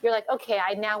person, you're like, okay,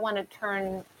 I now want to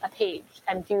turn a page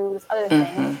and do this other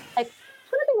thing. Like,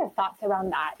 what are your thoughts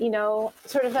around that? You know,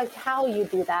 sort of like how you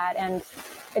do that, and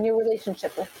your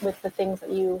relationship with the things that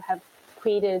you have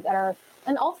created that are,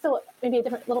 and also maybe a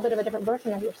little bit of a different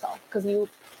version of yourself, because you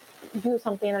do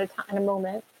something at a time, in a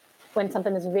moment when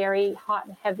something is very hot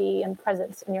and heavy and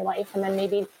present in your life, and then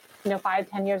maybe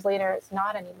 5-10 years later, it's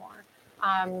not anymore.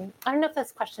 I don't know if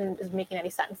this question is making any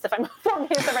sense, if I'm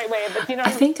forming it the right way, but I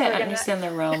think I understand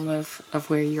the realm of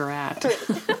where you're at.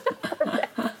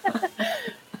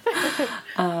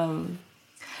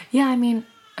 Yeah, I mean,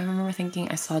 I remember thinking,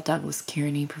 I saw Douglas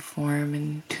Kearney perform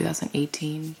in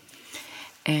 2018,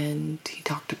 and he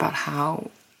talked about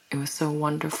how it was so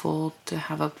wonderful to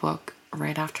have a book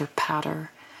right after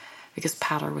Patter, because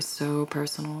Patter was so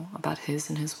personal about his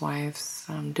and his wife's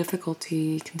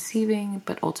difficulty conceiving,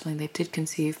 but ultimately they did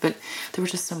conceive, but there were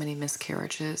just so many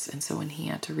miscarriages, and so when he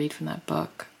had to read from that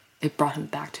book, it brought him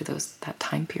back to that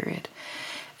time period,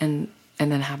 and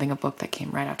then having a book that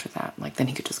came right after that, like then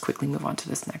he could just quickly move on to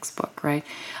this next book, right?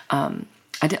 I'm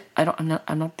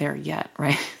not there yet,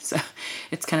 right? So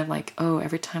it's kind of like, oh,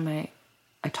 every time I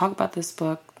talk about this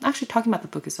book, actually talking about the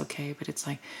book is okay, but it's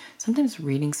like sometimes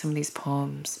reading some of these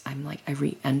poems, I'm like, I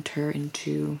re-enter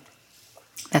into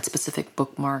that specific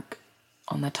bookmark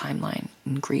on the timeline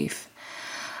in grief.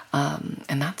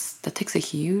 And that takes a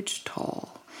huge toll.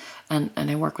 And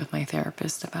I work with my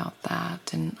therapist about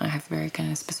that. And I have very kind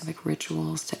of specific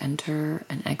rituals to enter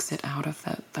and exit out of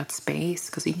that space,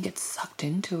 because you can get sucked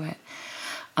into it.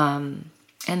 And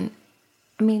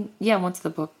I mean, yeah, once the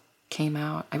book came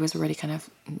out, I was already kind of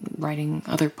writing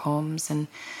other poems, and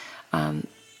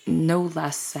no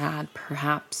less sad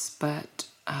perhaps, but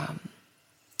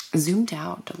zoomed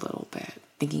out a little bit,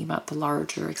 thinking about the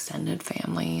larger extended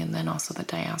family and then also the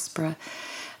diaspora.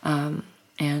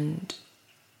 And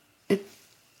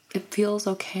it feels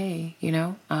okay,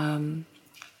 and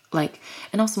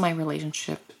also my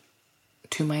relationship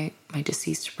to my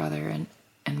deceased brother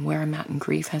and where I'm at in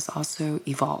grief has also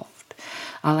evolved.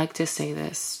 I like to say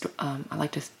this, I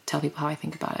like to tell people how I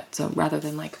think about it. So rather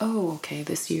than like, oh, okay,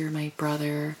 this year my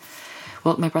brother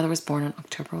was born on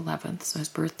October 11th, so his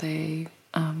birthday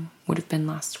would have been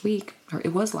last week, or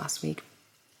it was last week.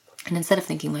 And instead of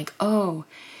thinking like, oh,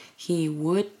 he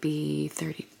would be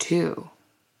 32,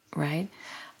 right?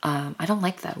 I don't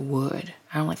like that would.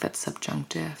 I don't like that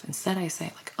subjunctive. Instead I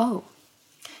say like, oh,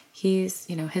 he's,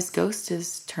 his ghost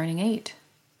is turning 8.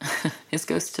 His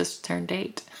ghost just turned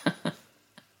 8.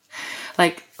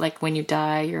 Like when you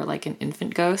die, you're like an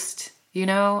infant ghost, you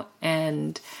know?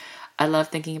 And I love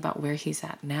thinking about where he's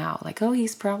at now. Like, oh,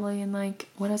 he's probably in like,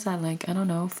 what is that? Like, I don't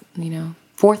know,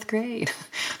 fourth grade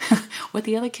with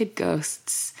the other kid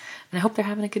ghosts. And I hope they're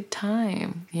having a good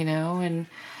time, and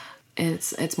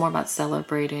it's more about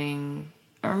celebrating,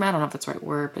 or I don't know if that's the right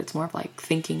word, but it's more of like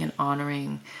thinking and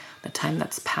honoring the time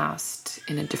that's passed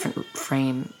in a different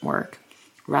framework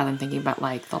rather than thinking about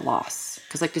like the loss.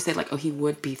 Because like to say like, oh, he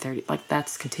would be 30, like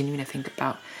that's continuing to think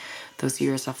about those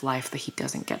years of life that he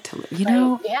doesn't get to live,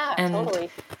 Right. Yeah, and totally.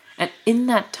 and in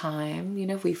that time,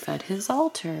 we fed his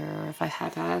altar, or if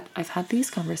I've had these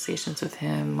conversations with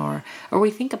him, or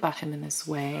we think about him in this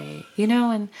way,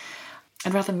 and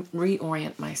I'd rather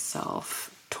reorient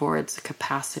myself towards a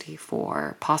capacity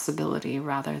for possibility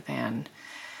rather than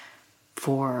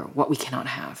for what we cannot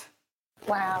have.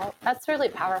 Wow, that's really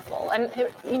powerful. And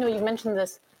you mentioned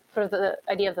this sort of the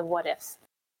idea of the what ifs.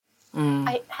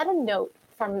 I had a note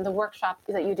from the workshop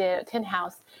that you did at Tin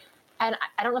House, and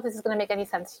I don't know if this is going to make any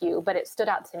sense to you, but it stood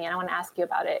out to me, and I want to ask you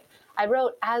about it. I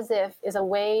wrote, as if is a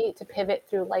way to pivot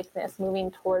through likeness, moving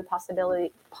toward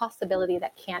possibility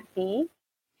that can't be.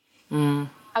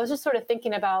 I was just sort of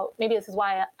thinking about, maybe this is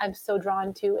why I'm so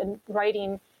drawn to and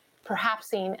writing,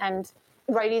 perhapsing, and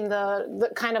writing the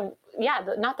kind of,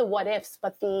 not the what ifs,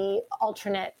 but the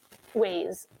alternate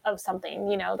ways of something,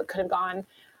 that could have gone.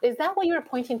 Is that what you were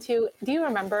pointing to? Do you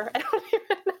remember? I don't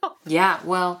even know. Yeah,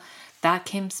 well, that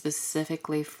came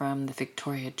specifically from the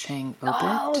Victoria Chang obit.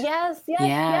 Oh,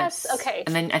 yes. Okay.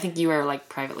 And then I think you were like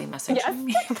privately messaging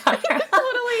me about it.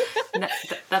 Totally.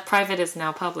 That private is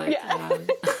now public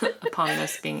upon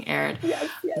this being aired. Yes.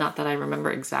 Not that I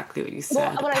remember exactly what you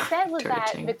said. Well, what I said was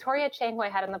that Victoria Chang, who I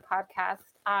had on the podcast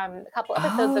a couple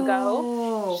episodes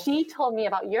ago, she told me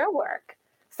about your work.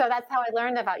 So that's how I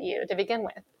learned about you to begin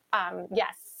with.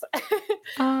 Yes.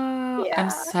 I'm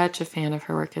such a fan of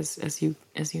her work, as you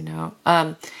know.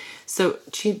 So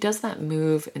she does that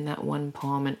move in that one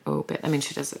poem and obit. I mean,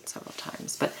 she does it several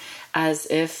times, but as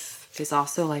if is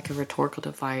also like a rhetorical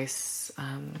device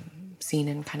seen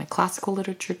in kind of classical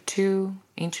literature too,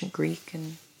 ancient Greek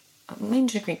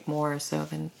more so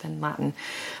than Latin. And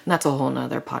that's a whole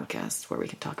nother podcast where we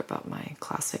can talk about my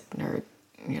classic nerddom.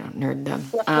 Let's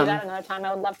do that another time.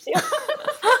 I would love to.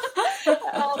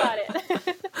 All about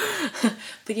it.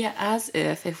 But yeah, as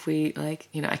if we like,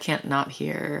 I can't not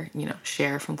hear,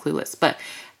 Cher from Clueless, but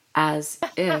as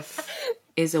if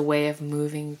is a way of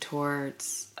moving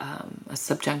towards a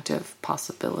subjunctive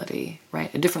possibility,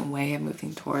 right? A different way of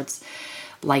moving towards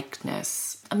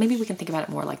likeness. Maybe we can think about it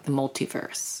more like the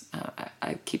multiverse.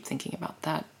 I keep thinking about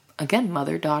that. Again,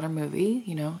 mother-daughter movie,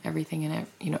 everything in it,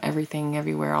 everything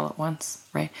everywhere all at once,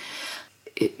 right?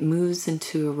 It moves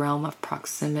into a realm of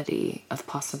proximity, of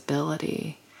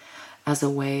possibility, as a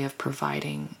way of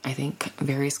providing, I think,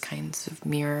 various kinds of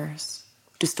mirrors,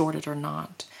 distorted or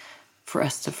not, for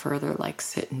us to further like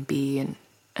sit and be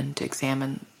and to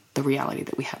examine the reality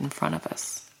that we have in front of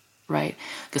us, right?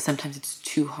 Because sometimes it's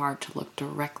too hard to look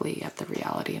directly at the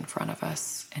reality in front of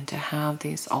us, and to have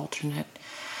these alternate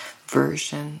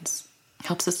versions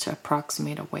helps us to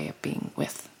approximate a way of being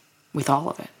with all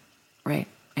of it, right?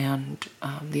 And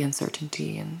the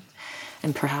uncertainty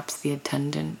and perhaps the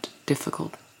attendant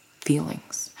difficult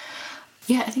feelings.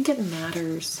 Yeah, I think it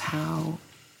matters how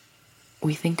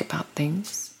we think about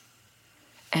things,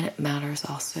 and it matters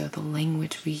also the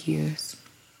language we use.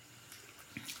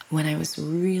 When I was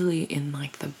really in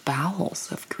like the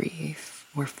bowels of grief,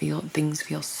 where things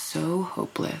feel so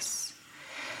hopeless,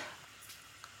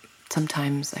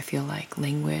 sometimes I feel like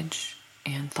language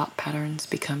and thought patterns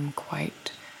become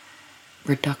quite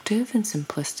reductive and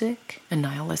simplistic and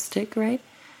nihilistic, right?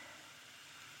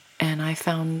 And I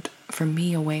found, for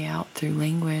me, a way out through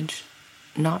language,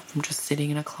 not from just sitting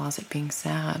in a closet being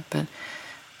sad, but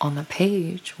on the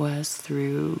page was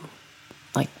through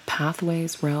like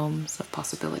pathways, realms of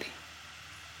possibility.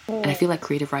 And I feel like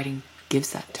creative writing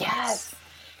gives that to us.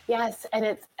 Yes. And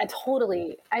it's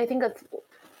I think that's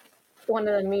one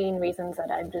of the main reasons that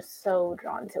I'm just so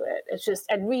drawn to it. It's just,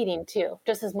 and reading too,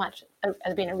 just as much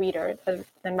as being a reader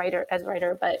as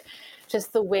writer, but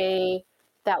just the way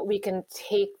that we can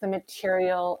take the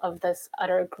material of this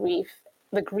utter grief,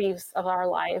 the griefs of our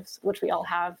lives, which we all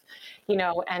have,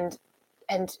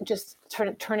 and just turn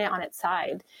it on its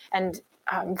side and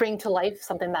bring to life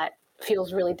something that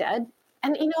feels really dead.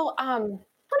 And,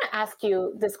 I want to ask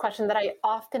you this question that I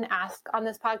often ask on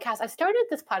this podcast. I started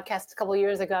this podcast a couple of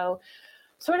years ago,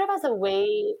 sort of as a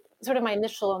way, sort of my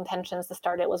initial intentions to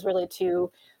start it was really to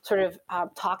sort of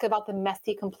talk about the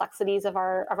messy complexities of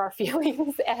our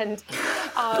feelings, and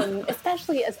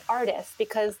especially as artists,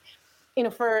 because,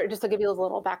 for just to give you a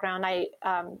little background, I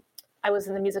I was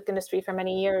in the music industry for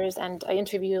many years, and I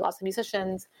interviewed lots of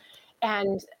musicians.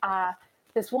 And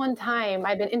this one time,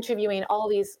 I've been interviewing all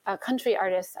these country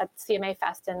artists at CMA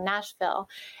Fest in Nashville,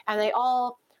 and they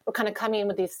all were kind of coming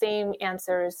with these same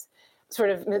answers, sort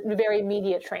of very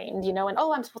media trained, and,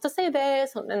 oh, I'm supposed to say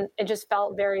this. And it just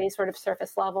felt very sort of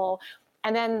surface level.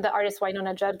 And then the artist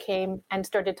Wynonna Judd came and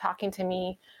started talking to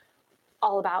me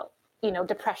all about,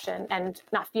 depression and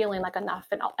not feeling like enough.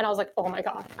 And I was like, oh my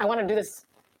God, I want to do this,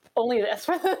 only this,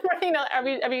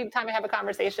 every time I have a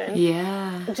conversation.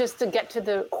 Yeah. Just to get to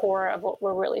the core of what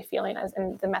we're really feeling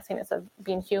and the messiness of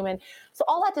being human. So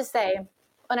all that to say,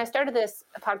 when I started this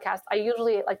podcast, I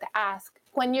usually like to ask,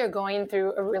 when you're going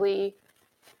through a really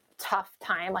tough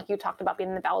time, like you talked about being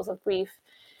in the bowels of grief,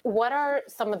 what are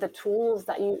some of the tools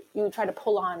that you try to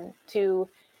pull on to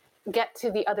get to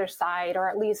the other side, or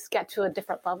at least get to a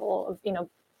different level of,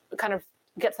 kind of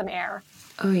get some air?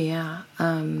 Oh, yeah.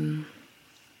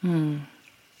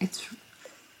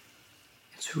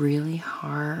 It's really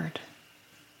hard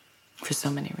for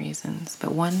so many reasons.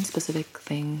 But one specific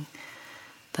thing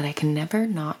that I can never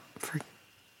not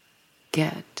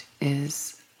forget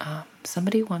is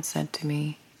somebody once said to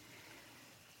me,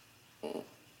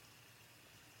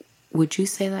 would you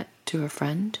say that to a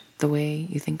friend the way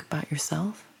you think about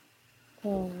yourself?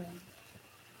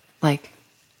 Like,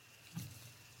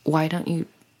 why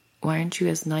aren't you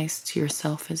as nice to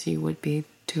yourself as you would be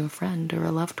to a friend or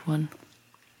a loved one?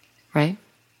 Right?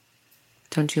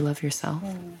 Don't you love yourself?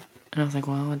 And I was like,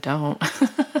 well, I don't.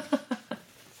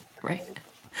 Right?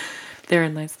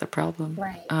 Therein lies the problem.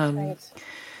 Right.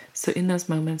 So in those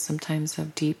moments, sometimes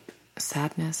of deep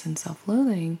sadness and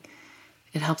self-loathing,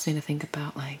 it helps me to think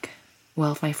about, like,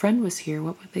 well, if my friend was here,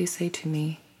 what would they say to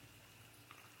me?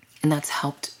 And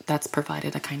that's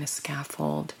provided a kind of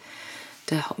scaffold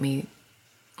to help me,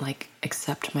 like,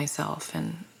 accept myself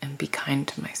and be kind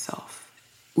to myself.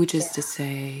 Which is to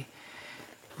say,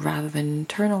 rather than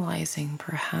internalizing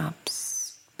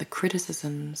perhaps the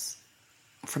criticisms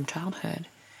from childhood,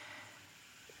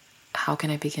 how can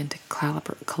I begin to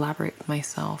collaborate with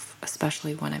myself,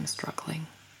 especially when I'm struggling,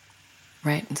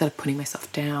 right? Instead of putting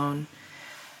myself down,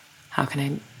 how can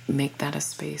I make that a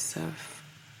space of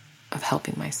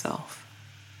helping myself?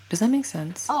 Does that make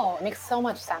sense? Oh, it makes so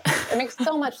much sense. It makes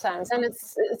so much sense. And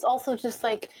it's also just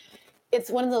like, it's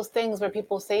one of those things where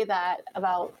people say that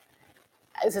about,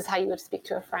 is this how you would speak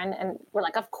to a friend? And we're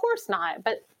like, of course not.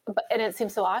 But and it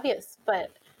seems so obvious,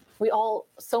 but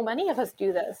so many of us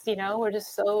do this, we're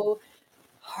just so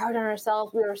hard on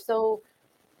ourselves. We are so,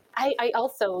 I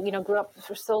also, grew up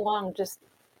for so long, just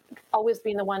always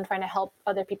being the one trying to help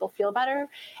other people feel better.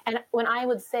 And when I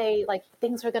would say, like,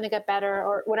 things are going to get better,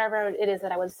 or whatever it is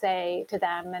that I would say to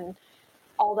them and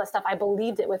all that stuff, I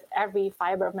believed it with every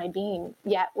fiber of my being.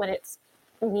 Yet when it's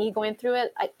me going through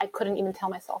it, I couldn't even tell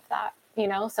myself that,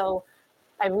 so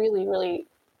I really, really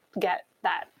get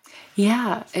that.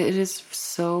 Yeah, it is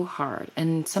so hard.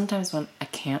 And sometimes when I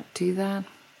can't do that,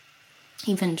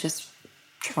 even just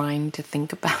trying to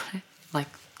think about it, like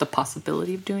the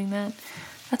possibility of doing that,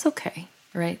 that's okay,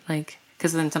 right? Like,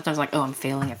 because then sometimes like, oh, I'm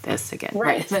failing at this again.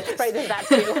 Right, there's that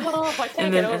too. Oh, I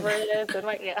can't get over this. And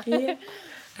like, yeah.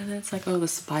 And then it's like, oh, the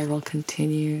spiral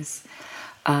continues.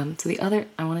 So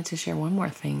I wanted to share one more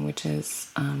thing, which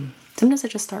is sometimes I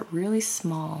just start really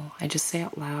small. I just say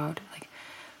out loud, like,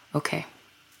 okay,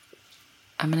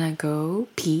 I'm going to go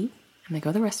pee. I'm going to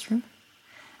go to the restroom.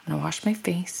 I'm going to wash my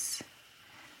face.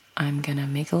 I'm going to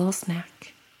make a little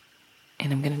snack.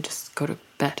 And I'm going to just go to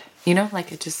bed.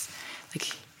 Like, it just,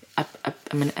 like,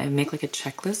 I make like a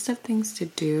checklist of things to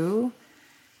do.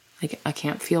 Like, I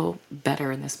can't feel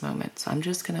better in this moment. So I'm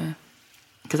just going to,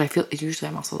 because I feel, usually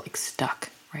I'm also like stuck,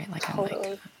 right? Like totally. I'm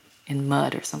like in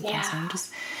mud or something. Yeah. So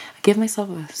I give myself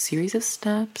a series of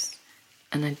steps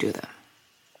and I do them.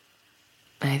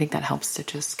 And I think that helps to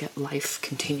just get life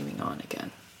continuing on again.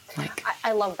 Like,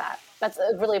 I love that. That's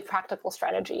a really practical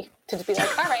strategy to just be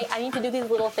like, all right, I need to do these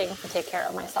little things to take care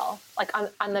of myself, like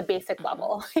on the basic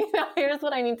level. Here's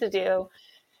what I need to do.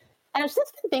 And I've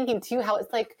just been thinking too, how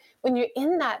it's like when you're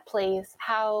in that place,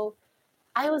 how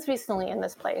I was recently in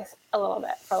this place for a little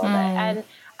bit. And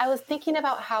I was thinking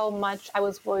about how much I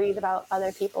was worried about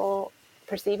other people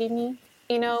perceiving me,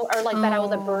 or like that I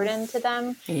was a burden to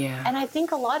them. Yeah. And I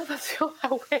think a lot of us feel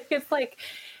that way. It's like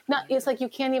you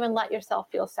can't even let yourself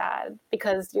feel sad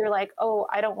because you're like, oh,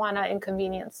 I don't want to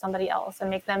inconvenience somebody else and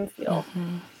make them feel.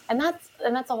 Mm-hmm. And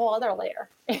that's a whole other layer,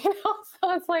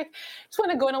 So it's like, just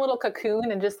want to go in a little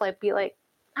cocoon and just like be like,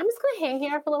 I'm just going to hang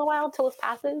here for a little while until this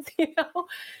passes,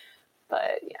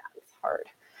 But yeah, it's hard.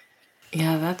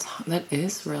 Yeah, that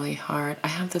is really hard. I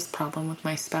have this problem with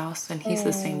my spouse, and he's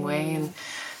the same way. And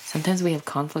sometimes we have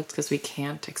conflicts because we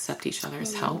can't accept each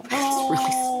other's help. It's Oh,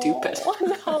 really stupid.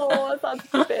 no, it's not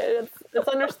stupid. It's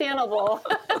understandable.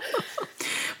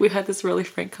 We had this really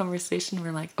frank conversation.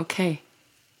 We're like, okay,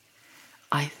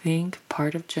 I think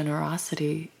part of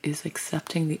generosity is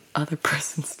accepting the other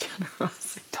person's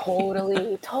generosity.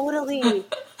 Totally.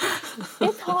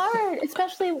 It's hard,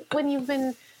 especially when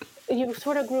you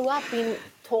sort of grew up being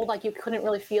told like you couldn't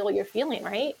really feel what you're feeling,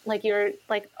 right? Like you're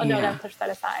like, oh no, Yeah. gotta push that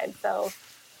aside. So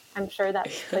I'm sure that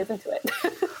plays into it.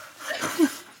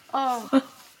 Oh,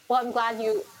 well, I'm glad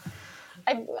you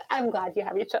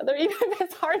have each other, even if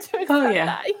it's hard to accept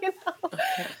that, you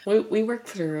know? We work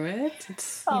through it.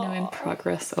 It's, in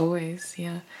progress always.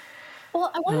 Yeah. Well,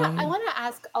 I wanna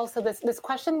ask also this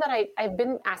question that I've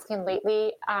been asking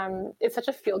lately. It's such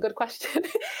a feel good question,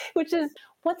 which is,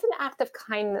 what's an act of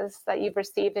kindness that you've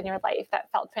received in your life that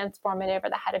felt transformative or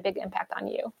that had a big impact on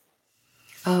you?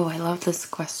 Oh, I love this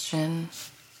question.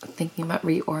 Thinking about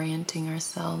reorienting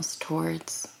ourselves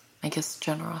towards, I guess,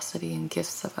 generosity and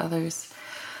gifts of others.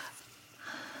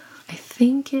 I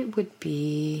think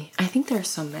there are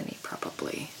so many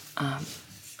probably.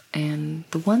 And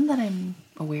the one that I'm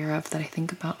aware of that I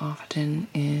think about often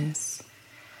is,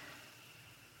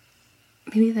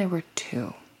 maybe there were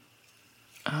two.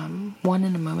 One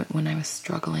in a moment when I was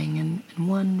struggling, and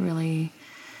one really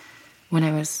when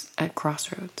I was at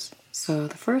crossroads. So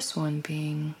the first one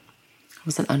being, I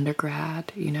was an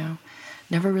undergrad,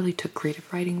 never really took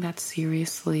creative writing that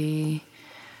seriously.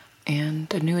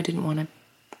 And I knew I didn't want to,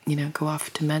 go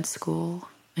off to med school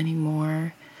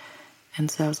anymore. And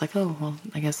so I was like, oh, well,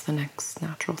 I guess the next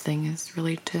natural thing is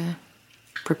really to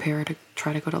prepare to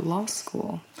try to go to law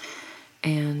school.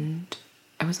 And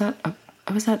I was at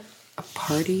a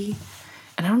party,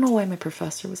 and I don't know why my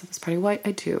professor was at this party. Well,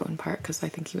 I do, in part because I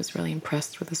think he was really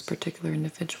impressed with this particular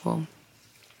individual.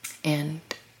 And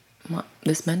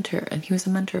this mentor, and he was a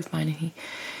mentor of mine, and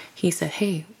he said,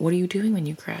 hey, what are you doing when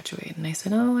you graduate? And I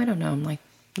said, oh, I don't know. I'm like,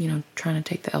 trying to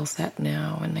take the LSAT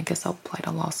now, and I guess I'll apply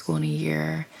to law school in a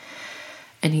year.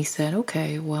 And he said,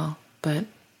 okay, well, but,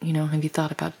 have you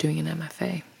thought about doing an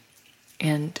MFA?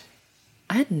 And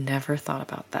I had never thought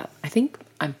about that. I think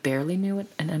I barely knew what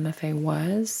an MFA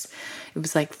was. It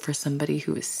was like for somebody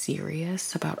who is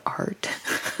serious about art.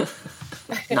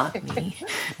 Not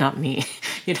me,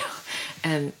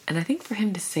 And I think for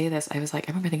him to say this, I was like,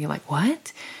 I remember thinking like,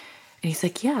 what? And he's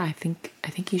like, yeah, I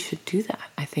think you should do that.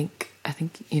 I think,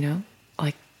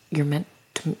 like you're meant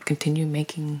to continue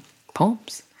making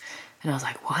poems. And I was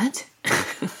like, what?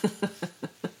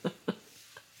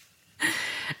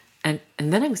 And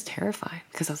then I was terrified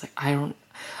because I was like, I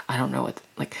don't know what,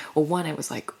 like, well, one, I was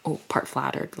like, oh, part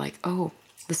flattered, like, oh,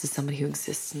 this is somebody who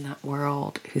exists in that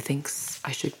world who thinks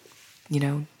I should,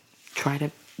 try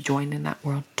to join in that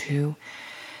world too.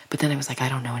 But then I was like, I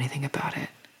don't know anything about it,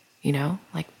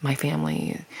 like my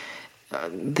family,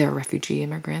 they're refugee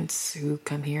immigrants who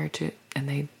come here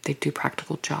and they do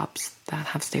practical jobs that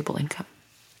have stable income.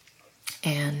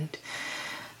 And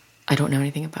I don't know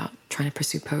anything about trying to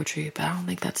pursue poetry, but I don't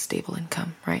think that's stable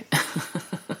income, right?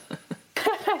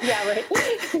 Yeah, right.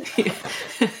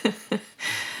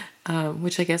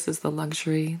 Which I guess is the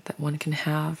luxury that one can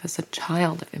have as a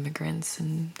child of immigrants.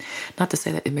 And not to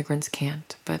say that immigrants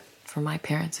can't, but for my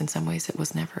parents, in some ways, it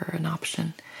was never an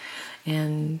option.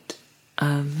 And,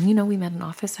 we met in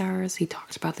office hours. He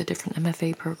talked about the different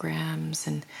MFA programs,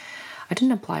 and I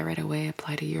didn't apply right away. I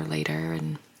applied a year later,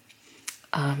 and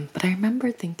but I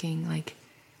remember thinking, like,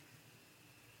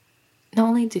 not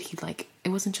only did he, like, it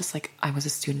wasn't just like I was a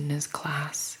student in his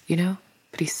class,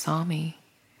 but he saw me,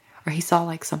 or he saw,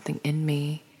 like, something in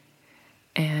me,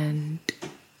 and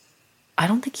I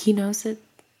don't think he knows it,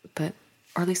 but,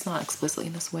 or at least not explicitly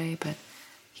in this way, but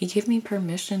he gave me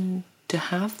permission to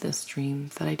have this dream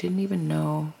that I didn't even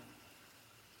know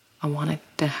I wanted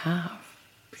to have,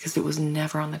 because it was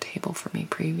never on the table for me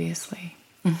previously.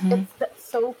 Mm-hmm. It's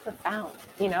so profound,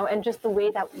 and just the way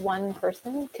that one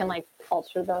person can like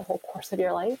alter the whole course of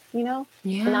your life, Yeah.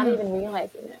 not even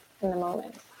realizing it in the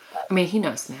moment. But I mean, he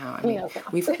knows now. He knows now.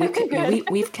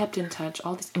 We've kept in touch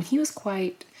all this. I mean, he was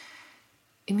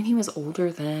he was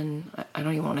older than, I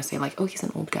don't even want to say like, oh, he's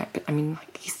an old guy, but I mean,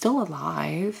 like, he's still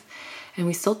alive, and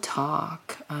we still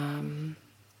talk.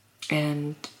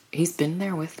 And he's been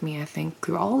there with me, I think,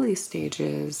 through all these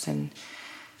stages, and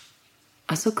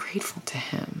I'm so grateful to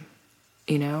him,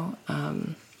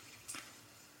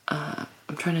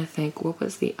 I'm trying to think, what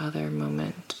was the other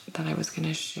moment that I was going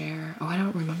to share? Oh, I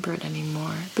don't remember it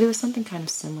anymore. But it was something kind of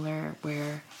similar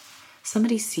where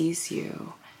somebody sees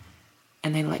you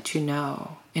and they let you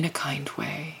know in a kind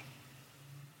way.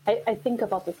 I think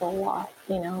about this a lot,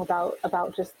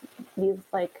 about just these,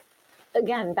 like,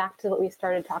 again, back to what we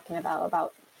started talking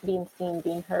about being seen,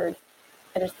 being heard,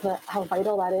 and just how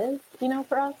vital that is,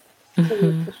 for us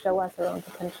to show us our own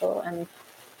potential and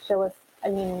show us, I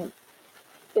mean,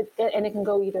 and it can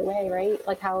go either way, right?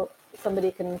 Like how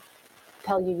somebody can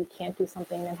tell you can't do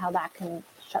something and how that can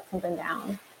shut something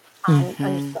down. And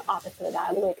just the opposite of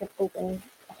that, the way it can open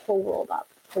a whole world up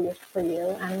for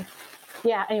you. And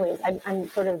yeah, anyways, I'm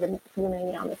sort of been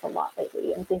ruminating on this a lot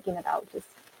lately and thinking about just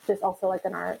also like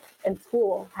in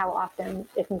school, how often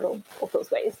it can go both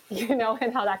those ways,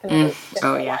 and how that can really shift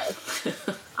our lives.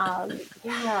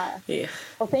 Yeah.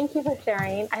 Well, thank you for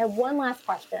sharing. I have one last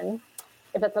question,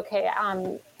 if that's okay.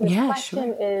 This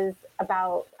question is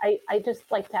about, I just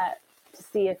like to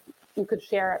see if you could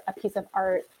share a piece of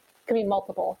art. It could be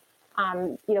multiple,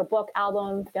 book,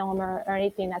 album, film, or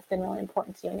anything that's been really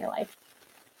important to you in your life.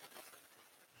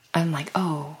 I'm like,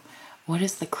 oh, what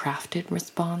is the crafted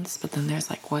response? But then there's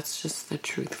like, what's just the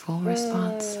truthful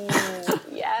response?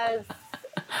 Yes.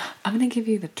 I'm going to give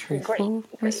you the truthful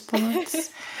response,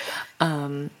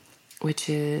 which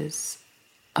is,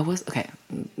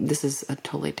 this is a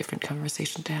totally different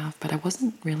conversation to have, but I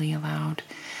wasn't really allowed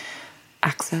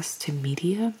access to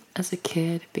media as a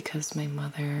kid because my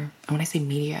mother, and when I say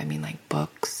media, I mean like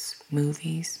books,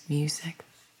 movies, music.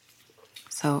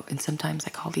 So, and sometimes I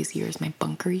call these years my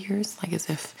bunker years, like as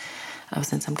if I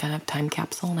was in some kind of time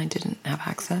capsule and I didn't have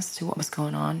access to what was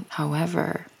going on.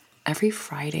 However, every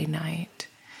Friday night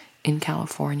in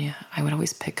California, I would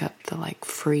always pick up the like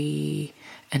free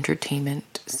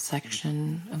entertainment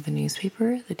section of the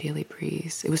newspaper, the Daily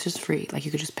Breeze. It was just free. Like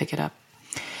you could just pick it up.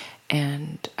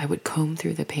 And I would comb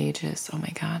through the pages. Oh my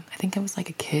God. I think I was like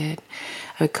a kid.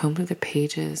 I would comb through the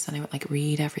pages and I would like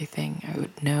read everything. I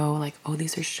would know like, oh,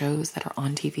 these are shows that are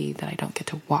on TV that I don't get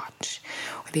to watch.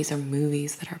 Or these are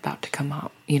movies that are about to come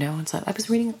out, And so I was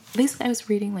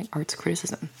reading like arts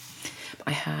criticism.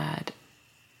 I had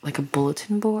like a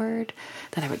bulletin board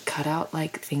that I would cut out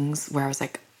like things where I was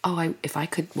like, oh, if I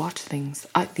could watch things,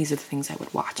 these are the things I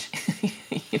would watch,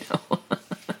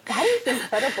 That is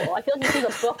incredible. I feel like this is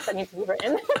a book that needs to be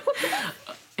written.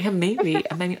 Yeah, maybe.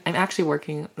 I mean, I'm actually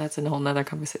working, that's a whole nother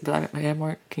conversation, but I am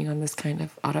working on this kind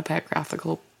of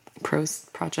autobiographical prose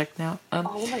project now.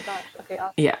 Oh my gosh. Okay.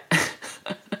 Awesome. Yeah.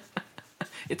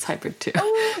 It's hybrid too.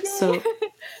 Oh, okay. So,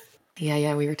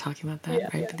 yeah, we were talking about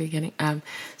that at the beginning.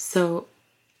 So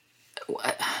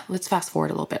let's fast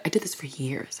forward a little bit. I did this for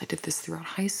years. I did this throughout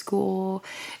high school.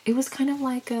 It was kind of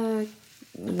like a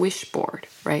wish board,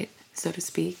 right? So to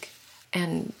speak.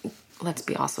 And let's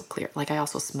be also clear. Like I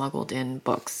also smuggled in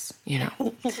books, I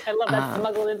love that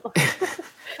smuggled in books.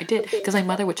 I did because my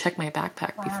mother would check my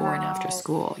backpack before and after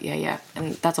school. Yeah.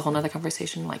 And that's a whole nother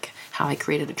conversation, like how I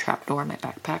created a trap door in my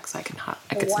backpack so I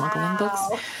could smuggle in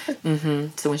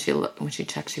books. So when she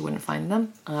checked, she wouldn't find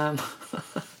them. Oh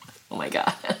my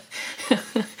God.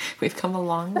 We've come a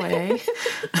long way.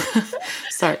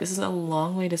 Sorry, this is a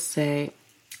long way to say.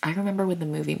 I remember when the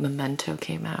movie Memento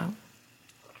came out,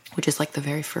 which is like the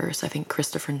very first, I think,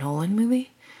 Christopher Nolan movie.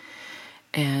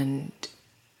 And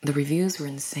the reviews were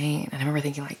insane. And I remember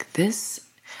thinking like this,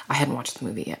 I hadn't watched the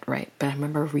movie yet, right? But I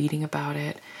remember reading about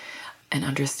it and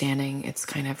understanding its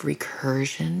kind of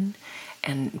recursion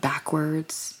and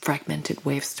backwards, fragmented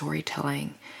way of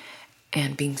storytelling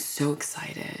and being so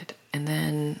excited. And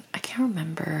then I can't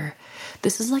remember,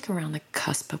 this is like around the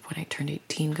cusp of when I turned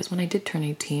 18, because when I did turn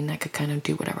 18, I could kind of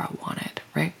do whatever I wanted,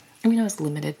 right? I mean, I was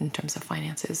limited in terms of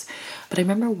finances, but I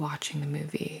remember watching the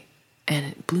movie and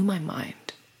it blew my mind.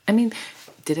 I mean,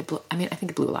 did it blow? I mean, I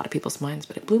think it blew a lot of people's minds,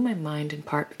 but it blew my mind in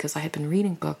part because I had been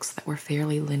reading books that were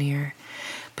fairly linear.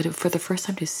 But for the first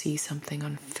time to see something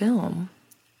on film,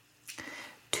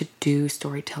 to do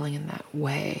storytelling in that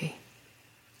way,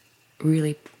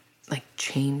 really like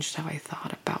changed how I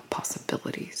thought about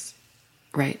possibilities,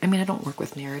 right? I mean, I don't work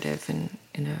with narrative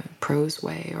in a prose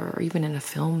way or even in a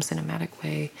film cinematic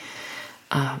way.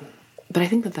 But I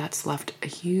think that that's left a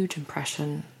huge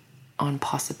impression on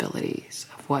possibilities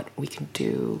of what we can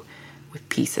do with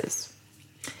pieces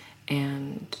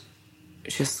and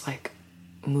just like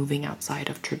moving outside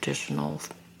of traditional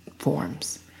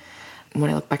forms. And when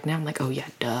I look back now, I'm like, oh yeah,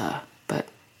 duh. But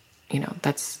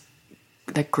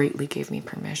that greatly gave me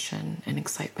permission and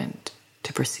excitement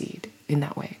to proceed in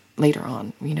that way later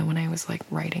on, when I was like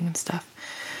writing and stuff.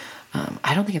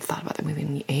 I don't think I've thought about that movie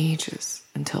in the ages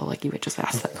until like you had just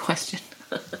asked that question.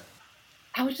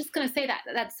 I was just going to say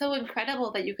that's so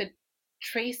incredible that you could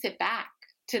trace it back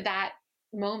to that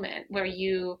moment where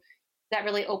that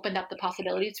really opened up the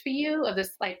possibilities for you of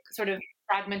this like sort of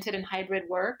fragmented and hybrid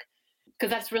work. Because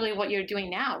that's really what you're doing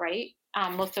now, right?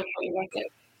 most of what you went through.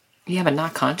 Yeah, but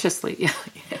not consciously. Yeah.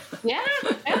 Yeah,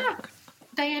 yeah.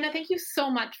 Diana, thank you so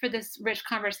much for this rich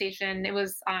conversation. It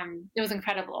was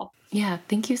incredible. Yeah,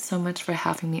 thank you so much for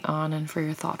having me on and for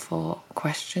your thoughtful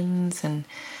questions and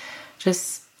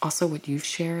just also what you've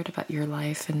shared about your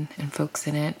life and folks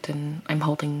in it. And I'm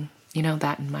holding,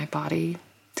 that in my body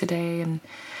today. And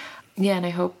yeah, and I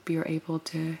hope you're able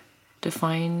to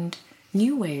find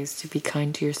new ways to be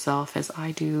kind to yourself as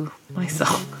I do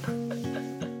myself.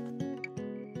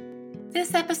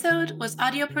 This episode was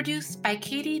audio produced by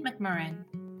Katie McMurrin.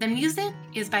 The music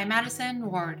is by Madison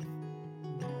Ward.